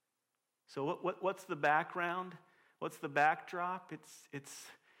 So what's the background? What's the backdrop?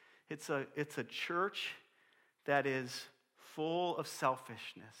 It's a church that is full of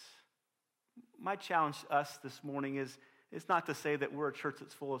selfishness. My challenge to us this morning is not to say that we're a church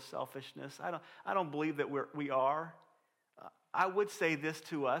that's full of selfishness. I don't believe that we are. I would say this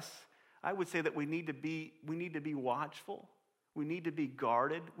to us. I would say that we need to be watchful. We need to be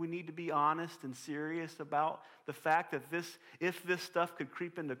guarded. We need to be honest and serious about the fact that if this stuff could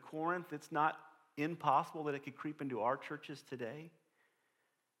creep into Corinth, it's not impossible that it could creep into our churches today.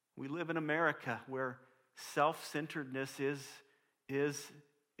 We live in America where self-centeredness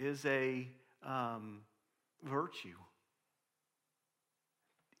is a virtue.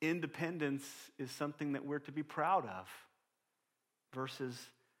 Independence is something that we're to be proud of versus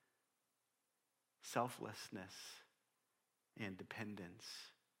selflessness and dependence.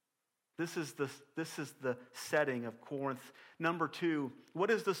 This is the setting of Corinth. Number 2, what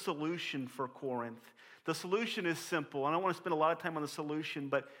is the solution for Corinth? The solution is simple. I don't want to spend a lot of time on the solution,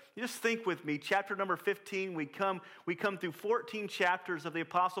 but just think with me. Chapter number 15, we come through 14 chapters of the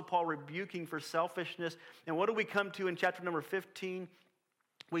Apostle Paul rebuking for selfishness. And what do we come to in chapter number 15?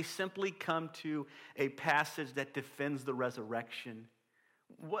 We simply come to a passage that defends the resurrection.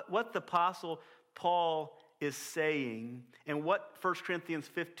 What the Apostle Paul is saying, and what 1 Corinthians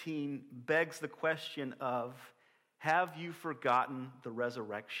 15 begs the question of, have you forgotten the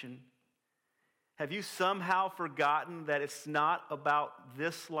resurrection? Have you somehow forgotten that it's not about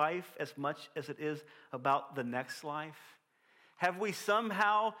this life as much as it is about the next life? Have we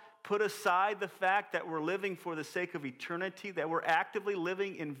somehow put aside the fact that we're living for the sake of eternity, that we're actively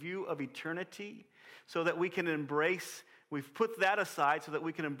living in view of eternity, so that we can embrace, we've put that aside so that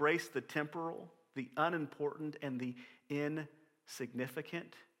we can embrace the temporal, the unimportant, and the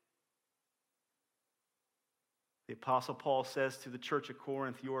insignificant? The Apostle Paul says to the church of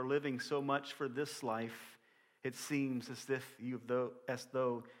Corinth, you are living so much for this life, it seems as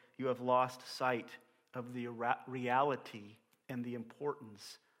though you have lost sight of the reality and the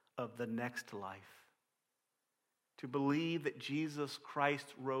importance of the next life. To believe that Jesus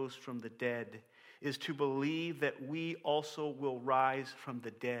Christ rose from the dead is to believe that we also will rise from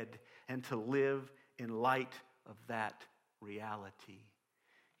the dead and to live in light of that reality.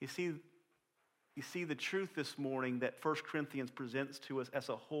 You see, the truth this morning that 1 Corinthians presents to us as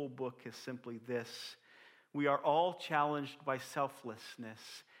a whole book is simply this. We are all challenged by selflessness,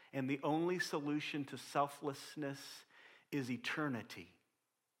 and the only solution to selflessness is eternity.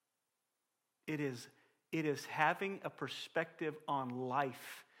 It is having a perspective on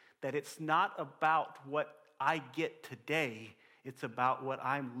life that it's not about what I get today, it's about what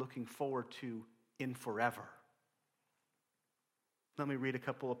I'm looking forward to in forever. Let me read a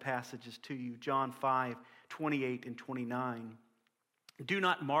couple of passages to you. John 5:28 and 29. Do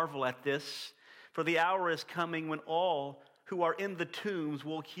not marvel at this, for the hour is coming when all who are in the tombs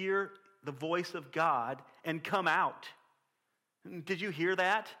will hear the voice of God and come out. Did you hear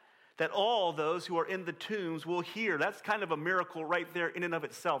that? That all those who are in the tombs will hear. That's kind of a miracle right there in and of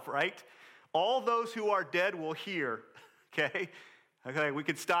itself, right? All those who are dead will hear, okay? Okay, we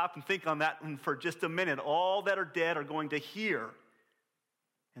could stop and think on that for just a minute. All that are dead are going to hear,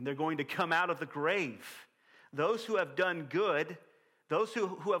 and they're going to come out of the grave. Those who have done good, those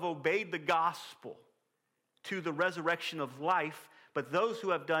who have obeyed the gospel to the resurrection of life, but those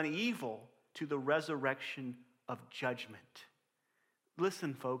who have done evil to the resurrection of judgment.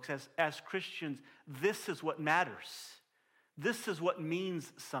 Listen, folks, as Christians, this is what matters. This is what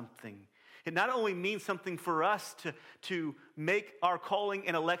means something. It not only means something for us to make our calling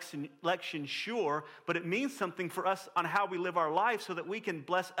and election sure, but it means something for us on how we live our life so that we can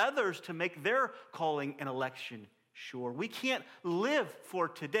bless others to make their calling and election sure. We can't live for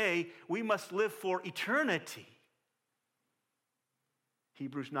today. We must live for eternity.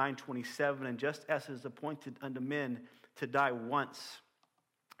 Hebrews 9:27, and just as it is appointed unto men to die once,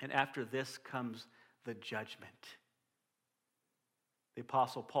 and after this comes the judgment. The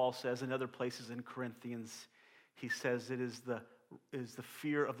Apostle Paul says in other places in Corinthians, he says, it is the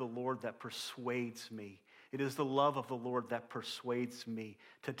fear of the Lord that persuades me. It is the love of the Lord that persuades me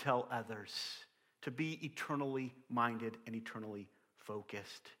to tell others, to be eternally minded and eternally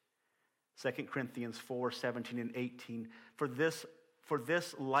focused. 2 Corinthians 4:17 and 18, for this for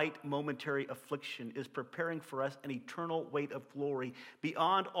this light momentary affliction is preparing for us an eternal weight of glory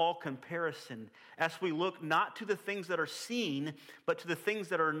beyond all comparison, as we look not to the things that are seen, but to the things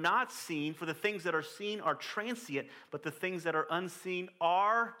that are not seen. For the things that are seen are transient, but the things that are unseen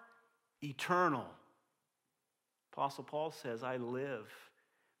are eternal. Apostle Paul says, I live.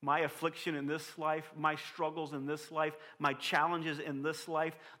 My affliction in this life, my struggles in this life, my challenges in this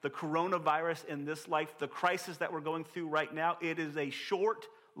life, the coronavirus in this life, the crisis that we're going through right now, it is a short,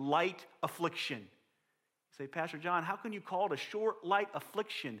 light affliction. You say, Pastor John, how can you call it a short, light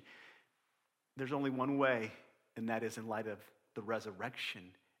affliction? There's only one way, and that is in light of the resurrection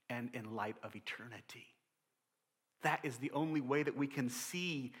and in light of eternity. That is the only way that we can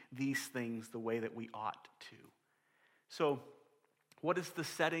see these things the way that we ought to. So, what is the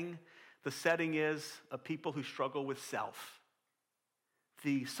setting? The setting is a people who struggle with self.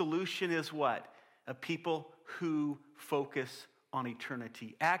 The solution is what? A people who focus on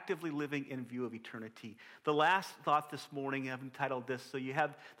eternity, actively living in view of eternity. The last thought this morning, I've entitled this, so you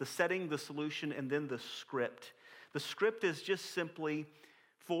have the setting, the solution, and then the script. The script is just simply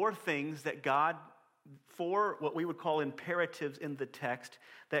four things that God, four what we would call imperatives in the text,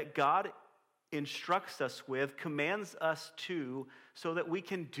 that God instructs us with, commands us to, so that we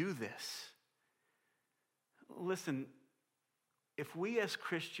can do this. Listen, if we as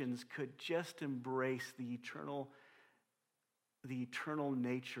Christians could just embrace the eternal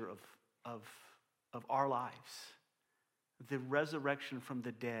nature of our lives, the resurrection from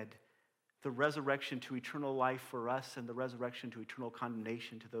the dead, the resurrection to eternal life for us, and the resurrection to eternal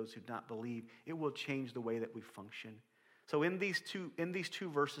condemnation to those who do not believe, it will change the way that we function. So in these two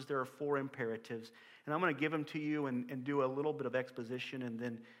verses, there are four imperatives, and I'm going to give them to you and do a little bit of exposition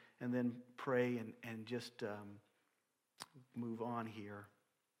and then pray and just move on here.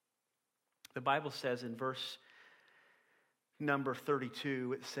 The Bible says in verse number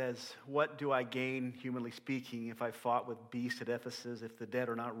 32, it says, "What do I gain, humanly speaking, if I fought with beasts at Ephesus, if the dead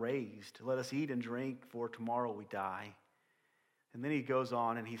are not raised? Let us eat and drink, for tomorrow we die." And then he goes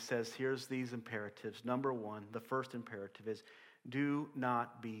on and he says, here's these imperatives. Number one, the first imperative is, do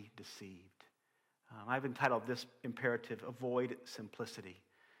not be deceived. I've entitled this imperative, avoid simplicity.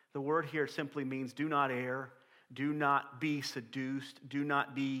 The word here simply means do not err, do not be seduced, do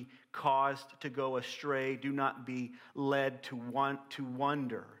not be caused to go astray, do not be led to want to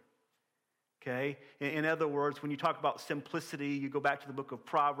wonder. Okay? In other words, when you talk about simplicity, you go back to the book of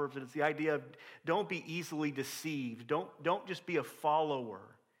Proverbs, and it's the idea of don't be easily deceived. Don't just be a follower.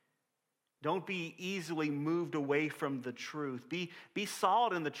 Don't be easily moved away from the truth. Be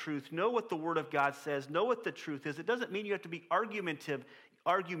solid in the truth. Know what the Word of God says. Know what the truth is. It doesn't mean you have to be argumentative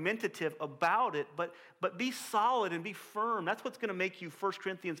about it, but be solid and be firm. That's what's going to make you, 1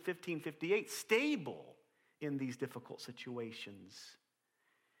 Corinthians 15:58, stable in these difficult situations.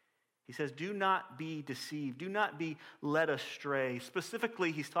 He says, do not be deceived. Do not be led astray.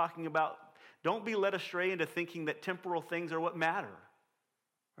 Specifically, he's talking about don't be led astray into thinking that temporal things are what matter,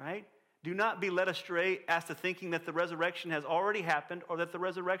 right? Do not be led astray as to thinking that the resurrection has already happened or that the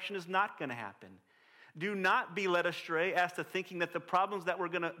resurrection is not going to happen. Do not be led astray as to thinking that the problems that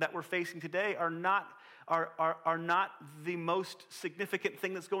we're facing today are not the most significant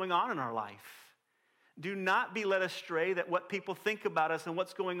thing that's going on in our life. Do not be led astray that what people think about us and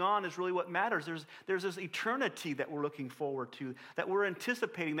what's going on is really what matters. There's this eternity that we're looking forward to, that we're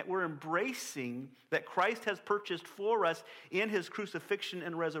anticipating, that we're embracing, that Christ has purchased for us in his crucifixion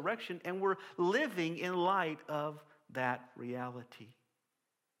and resurrection, and we're living in light of that reality.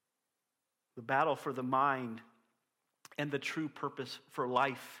 The battle for the mind and the true purpose for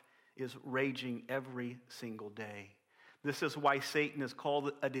life is raging every single day. This is why Satan is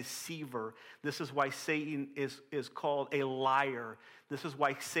called a deceiver. This is why Satan is called a liar. This is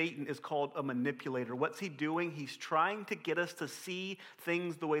why Satan is called a manipulator. What's he doing? He's trying to get us to see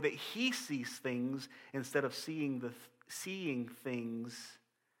things the way that he sees things instead of seeing things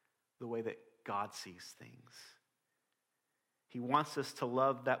the way that God sees things. He wants us to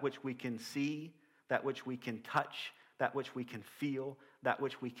love that which we can see, that which we can touch, that which we can feel, that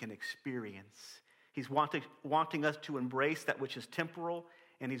which we can experience. He's wanting us to embrace that which is temporal,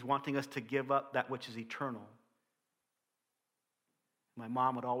 and he's wanting us to give up that which is eternal. My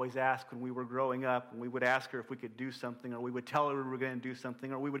mom would always ask when we were growing up, when we would ask her if we could do something, or we would tell her we were going to do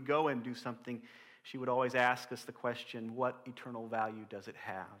something, or we would go and do something, she would always ask us the question, what eternal value does it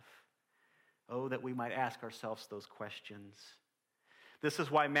have? Oh, that we might ask ourselves those questions. This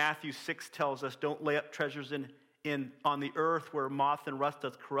is why Matthew 6 tells us, don't lay up treasures on the earth where moth and rust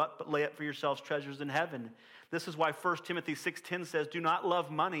doth corrupt, but lay up for yourselves treasures in heaven. This is why 1 Timothy 6:10 says, do not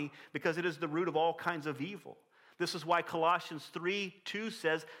love money because it is the root of all kinds of evil. This is why Colossians 3:2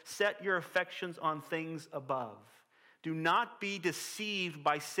 says, set your affections on things above. Do not be deceived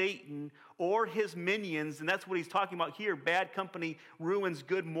by Satan or his minions. And that's what he's talking about here. Bad company ruins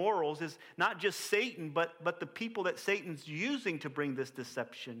good morals. Is not just Satan, but the people that Satan's using to bring this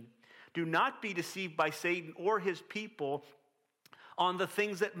deception. Do not be deceived by Satan or his people on the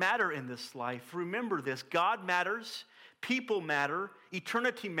things that matter in this life. Remember this: God matters, people matter,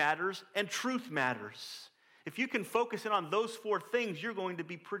 eternity matters, and truth matters. If you can focus in on those four things, you're going to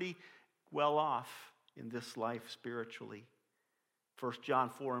be pretty well off in this life spiritually. 1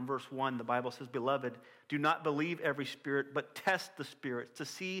 John 4 and verse 1, the Bible says, Beloved, do not believe every spirit, but test the spirits to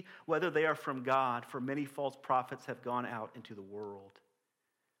see whether they are from God, for many false prophets have gone out into the world.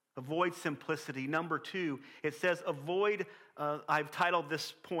 Avoid simplicity. Number 2, it says avoid, I've titled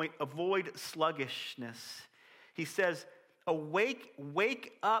this point, avoid sluggishness. He says,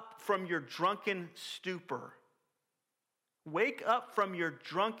 wake up from your drunken stupor. Wake up from your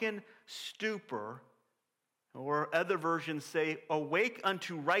drunken stupor. Or other versions say, awake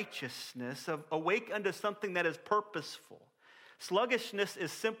unto righteousness, awake unto something that is purposeful. Sluggishness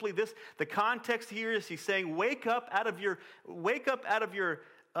is simply this. The context here is he's saying, wake up out of your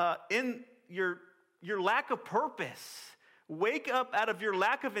lack of purpose. Wake up out of your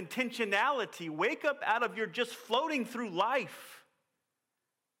lack of intentionality. Wake up out of your just floating through life.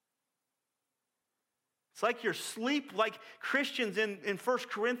 It's like your sleep, like Christians in 1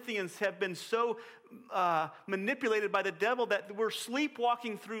 Corinthians have been so manipulated by the devil that we're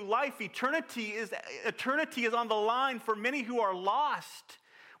sleepwalking through life. Eternity is on the line for many who are lost.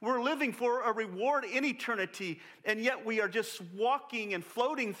 We're living for a reward in eternity, and yet we are just walking and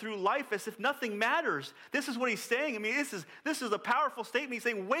floating through life as if nothing matters. This is what he's saying. I mean, this is a powerful statement. He's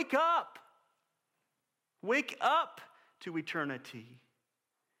saying, wake up. Wake up to eternity.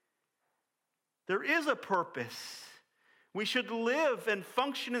 There is a purpose. We should live and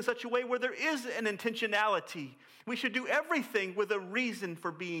function in such a way where there is an intentionality. We should do everything with a reason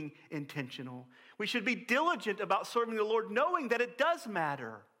for being intentional. We should be diligent about serving the Lord, knowing that it does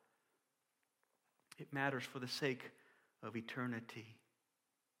matter. It matters for the sake of eternity.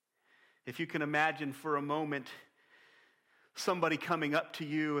 If you can imagine for a moment somebody coming up to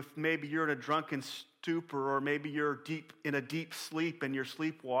you, if maybe you're in a drunken stupor, or maybe you're in a deep sleep and you're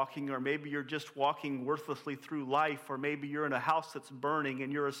sleepwalking, or maybe you're just walking worthlessly through life, or maybe you're in a house that's burning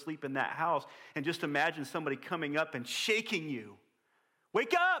and you're asleep in that house, and just imagine somebody coming up and shaking you.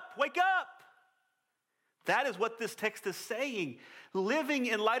 Wake up, wake up. That is what this text is saying. Living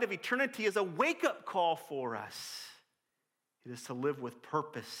in light of eternity is a wake-up call for us. It is to live with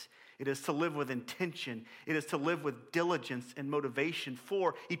purpose. It is to live with intention. It is to live with diligence and motivation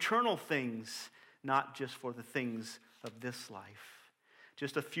for eternal things, not just for the things of this life.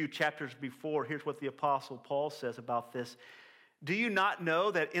 Just a few chapters before, here's what the Apostle Paul says about this. Do you not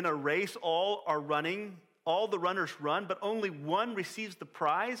know that in a race all are running, all the runners run, but only one receives the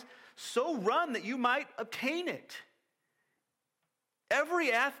prize? So run that you might obtain it.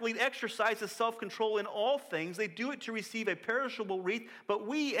 Every athlete exercises self-control in all things. They do it to receive a perishable wreath, but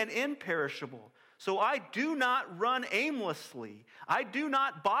we an imperishable. So I do not run aimlessly. I do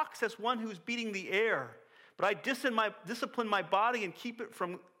not box as one who's beating the air, but I discipline my body and keep it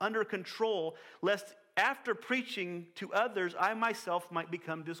from under control, lest after preaching to others, I myself might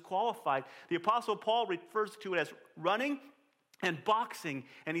become disqualified. The Apostle Paul refers to it as running and boxing,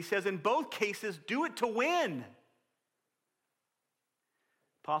 and he says in both cases, do it to win.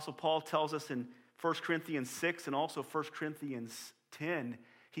 Apostle Paul tells us in 1 Corinthians 6 and also 1 Corinthians 10,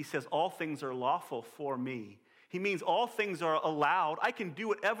 he says, all things are lawful for me. He means all things are allowed. I can do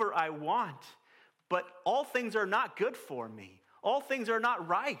whatever I want, but all things are not good for me. All things are not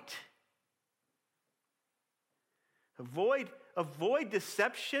right. Avoid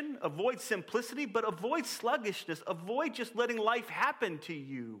deception, avoid simplicity, but avoid sluggishness. Avoid just letting life happen to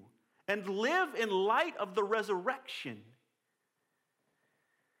you, and live in light of the resurrection.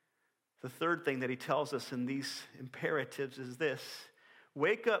 The third thing that he tells us in these imperatives is this: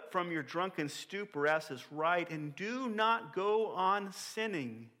 wake up from your drunken stupor as is right, and do not go on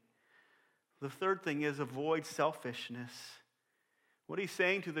sinning. The third thing is avoid selfishness. What he's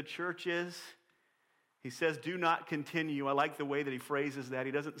saying to the church is, he says, do not continue. I like the way that he phrases that.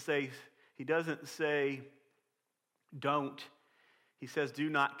 He doesn't say don't. He says, do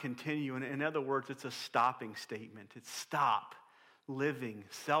not continue. And in other words, it's a stopping statement. It's stop living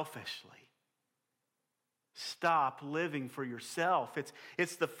selfishly. Stop living for yourself.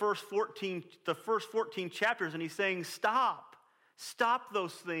 It's the first 14 chapters, and he's saying, stop. Stop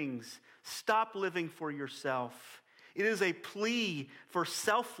those things. Stop living for yourself. It is a plea for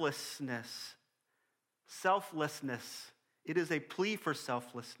selflessness. selflessness. It is a plea for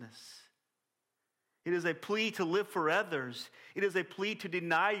selflessness. It is a plea to live for others. It is a plea to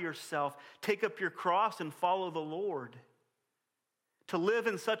deny yourself, take up your cross, and follow the Lord. To live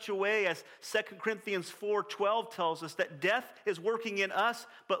in such a way as 2 Corinthians 4:12 tells us that death is working in us,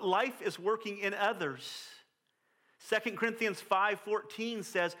 but life is working in others. 2 Corinthians 5:14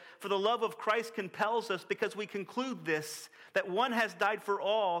 says, "For the love of Christ compels us, because we conclude this, that one has died for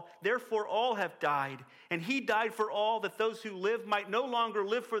all, therefore all have died. And he died for all, that those who live might no longer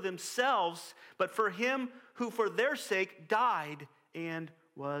live for themselves, but for him who for their sake died and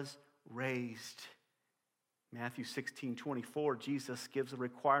was raised." Matthew 16:24, Jesus gives a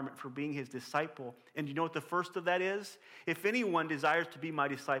requirement for being his disciple. And you know what the first of that is? If anyone desires to be my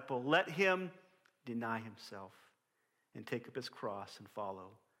disciple, let him deny himself and take up his cross and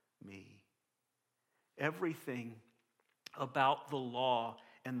follow me. Everything about the law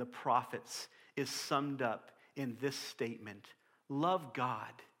and the prophets is summed up in this statement: love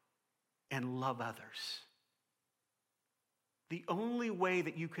God and love others. The only way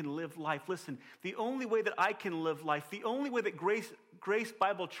that you can live life, listen, the only way that I can live life, the only way that Grace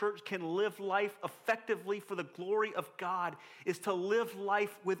Bible Church can live life effectively for the glory of God is to live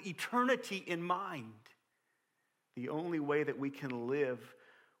life with eternity in mind. The only way that we can live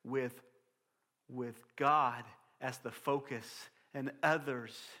with God as the focus and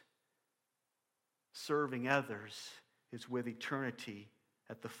others, serving others, is with eternity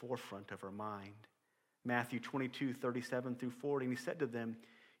at the forefront of our mind. Matthew 22:37-40, and he said to them,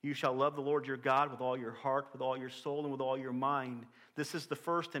 "You shall love the Lord your God with all your heart, with all your soul, and with all your mind. This is the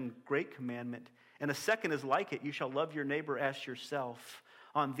first and great commandment. And a second is like it: you shall love your neighbor as yourself.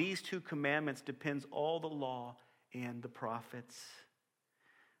 On these two commandments depends all the law and the prophets."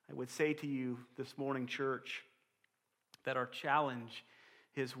 I would say to you this morning, church, that our challenge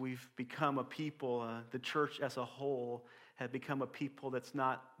is we've become a people, the church as a whole have become a people that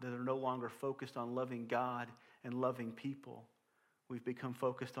are no longer focused on loving God and loving people. We've become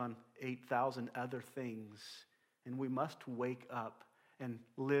focused on 8,000 other things, and we must wake up and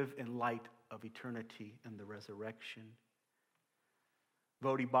live in light of eternity and the resurrection.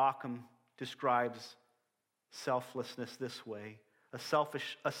 Voddie Baucham describes selflessness this way: a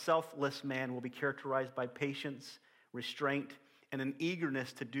selfless man will be characterized by patience, restraint, and an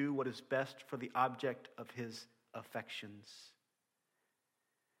eagerness to do what is best for the object of his affections.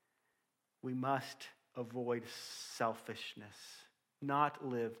 We must avoid selfishness, not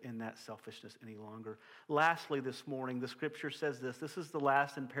live in that selfishness any longer. Lastly, this morning, the scripture says this. This is the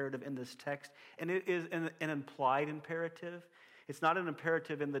last imperative in this text, and it is an implied imperative. It's not an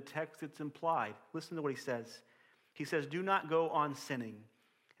imperative in the text, it's implied. Listen to what he says. He says, "Do not go on sinning."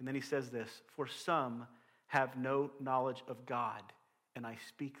 And then he says this: "For some have no knowledge of God, and I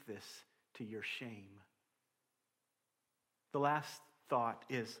speak this to your shame." The last thought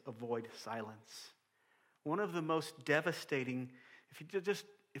is avoid silence. One of the most devastating, if you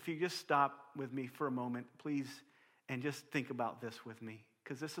just stop with me for a moment, please, and just think about this with me,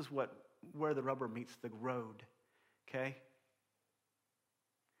 because this is where the rubber meets the road, okay?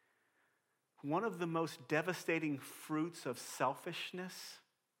 One of the most devastating fruits of selfishness,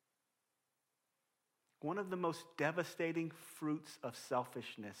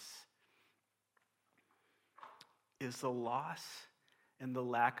 is the loss and the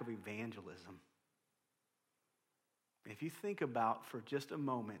lack of evangelism. If you think about for just a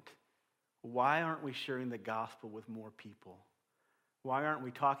moment, why aren't we sharing the gospel with more people? Why aren't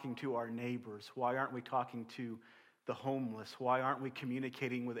we talking to our neighbors? Why aren't we talking to the homeless? Why aren't we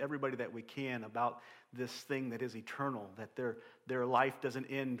communicating with everybody that we can about this thing that is eternal, that their life doesn't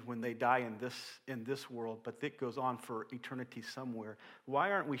end when they die in this world, but it goes on for eternity somewhere?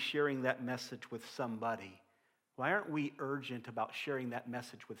 Why aren't we sharing that message with somebody? Why aren't we urgent about sharing that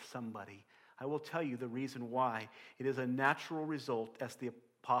message with somebody? I will tell you the reason why. It is a natural result, as the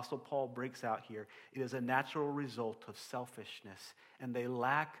Apostle Paul breaks out here. It is a natural result of selfishness and a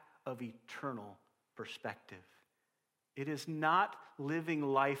lack of eternal perspective. It is not living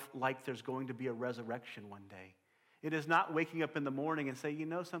life like there's going to be a resurrection one day. It is not waking up in the morning and say, you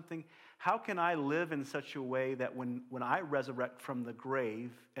know something, how can I live in such a way that when I resurrect from the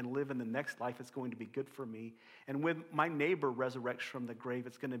grave and live in the next life, it's going to be good for me. And when my neighbor resurrects from the grave,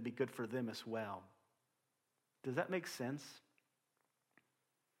 it's going to be good for them as well. Does that make sense?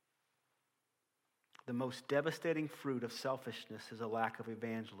 The most devastating fruit of selfishness is a lack of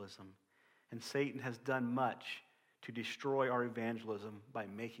evangelism. And Satan has done much to destroy our evangelism by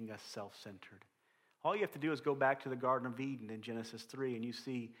making us self-centered. All you have to do is go back to the Garden of Eden in Genesis 3, and you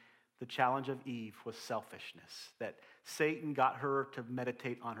see the challenge of Eve was selfishness, that Satan got her to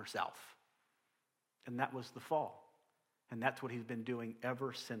meditate on herself. And that was the fall. And that's what he's been doing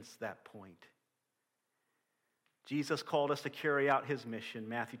ever since that point. Jesus called us to carry out his mission,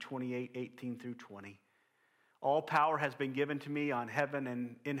 Matthew 28, 18 through 20. All power has been given to me on heaven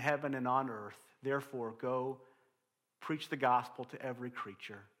and in heaven and on earth. Therefore, go preach the gospel to every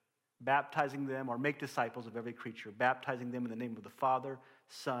creature, baptizing them, or make disciples of every creature, baptizing them in the name of the Father,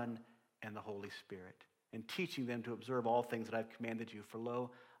 Son, and the Holy Spirit, and teaching them to observe all things that I've commanded you. For lo,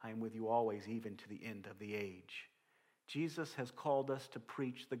 I am with you always, even to the end of the age. Jesus has called us to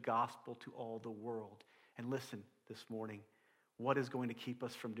preach the gospel to all the world. And listen this morning, what is going to keep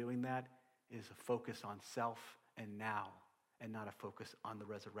us from doing that is a focus on self and now, and not a focus on the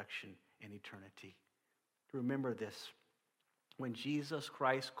resurrection and eternity. Remember this. When Jesus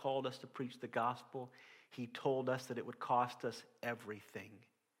Christ called us to preach the gospel, he told us that it would cost us everything.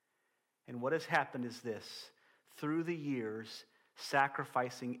 And what has happened is this. Through the years,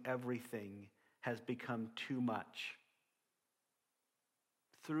 sacrificing everything has become too much.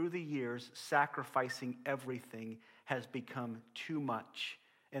 Through the years, sacrificing everything has become too much,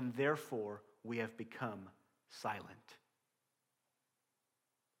 and therefore we have become silent.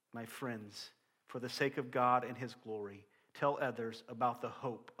 My friends, for the sake of God and his glory, tell others about the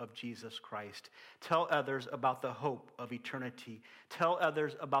hope of Jesus Christ. Tell others about the hope of eternity. Tell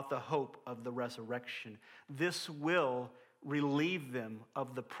others about the hope of the resurrection. This will relieve them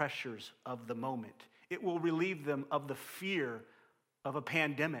of the pressures of the moment. It will relieve them of the fear of a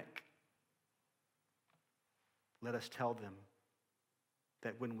pandemic. Let us tell them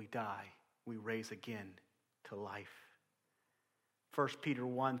that when we die, we raise again to life. 1 Peter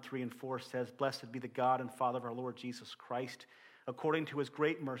 1, 3 and 4 says, Blessed be the God and Father of our Lord Jesus Christ. According to his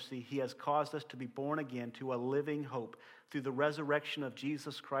great mercy, he has caused us to be born again to a living hope through the resurrection of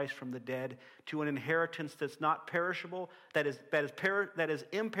Jesus Christ from the dead, to an inheritance that's not perishable, that is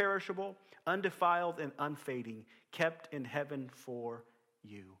imperishable, undefiled, and unfading, kept in heaven for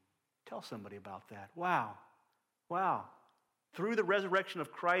you. Tell somebody about that. Wow. Through the resurrection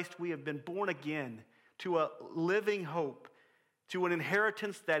of Christ, we have been born again to a living hope, to an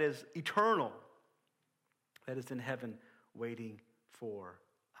inheritance that is eternal, that is in heaven waiting for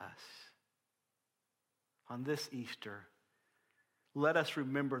us. On this Easter, let us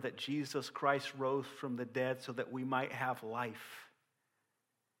remember that Jesus Christ rose from the dead so that we might have life.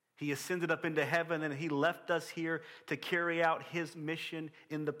 He ascended up into heaven and he left us here to carry out his mission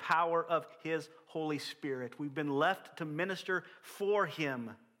in the power of his Holy Spirit. We've been left to minister for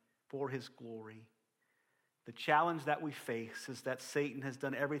him, for his glory. The challenge that we face is that Satan has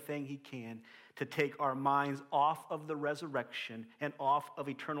done everything he can to take our minds off of the resurrection and off of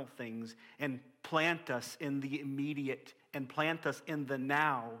eternal things and plant us in the immediate and plant us in the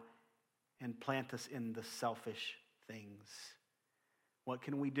now and plant us in the selfish things. What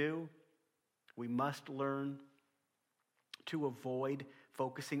can we do? We must learn to avoid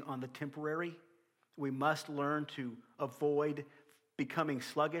focusing on the temporary. We must learn to avoid becoming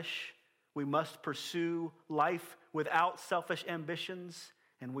sluggish. We must pursue life without selfish ambitions,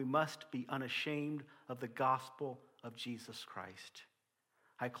 and we must be unashamed of the gospel of Jesus Christ.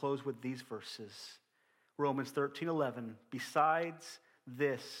 I close with these verses. Romans 13:11. Besides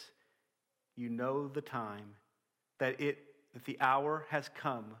this, you know the time, that the hour has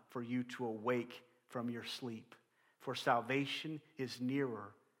come for you to awake from your sleep. For salvation is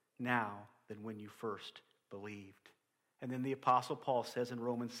nearer now than when you first believed. And then the Apostle Paul says in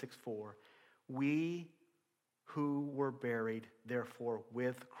Romans 6:4, we who were buried, therefore,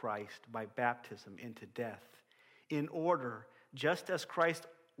 with Christ by baptism into death, in order, just as Christ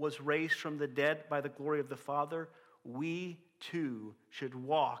was raised from the dead by the glory of the Father, we too should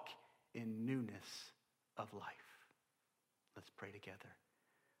walk in newness of life. Let's pray together.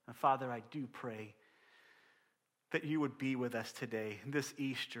 And Father, I do pray that you would be with us today, this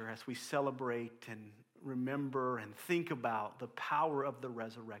Easter, as we celebrate and remember and think about the power of the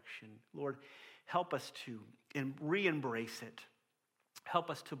resurrection. Lord, help us to re-embrace it.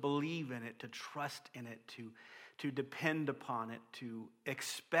 Help us to believe in it, to trust in it, to depend upon it, to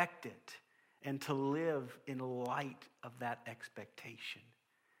expect it, and to live in light of that expectation.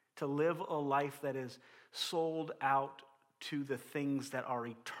 To live a life that is sold out to the things that are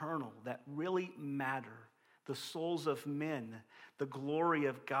eternal, that really matter. The souls of men, the glory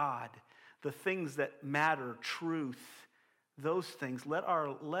of God, the things that matter, truth, those things. Let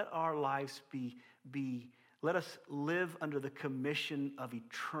our lives let us live under the commission of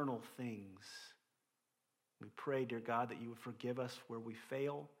eternal things. We pray, dear God, that you would forgive us where we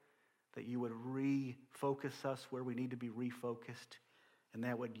fail, that you would refocus us where we need to be refocused, and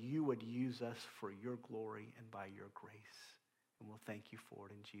that you would use us for your glory and by your grace. And we'll thank you for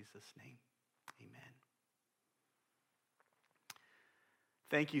it in Jesus' name. Amen.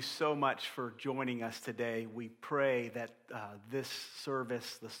 Thank you so much for joining us today. We pray that this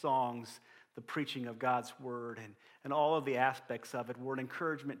service, the songs, the preaching of God's word, and all of the aspects of it were an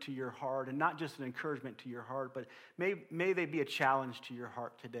encouragement to your heart, and not just an encouragement to your heart, but may they be a challenge to your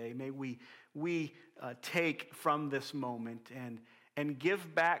heart today. May we take from this moment and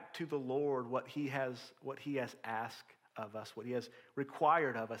give back to the Lord what He has asked of us, what He has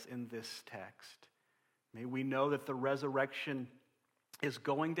required of us in this text. May we know that the resurrection is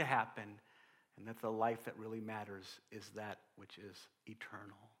going to happen, and that the life that really matters is that which is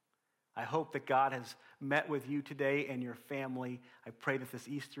eternal. I hope that God has met with you today and your family. I pray that this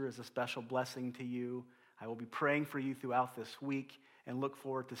Easter is a special blessing to you. I will be praying for you throughout this week and look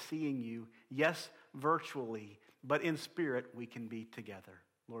forward to seeing you, yes, virtually, but in spirit we can be together.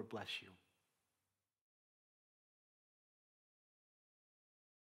 Lord bless you.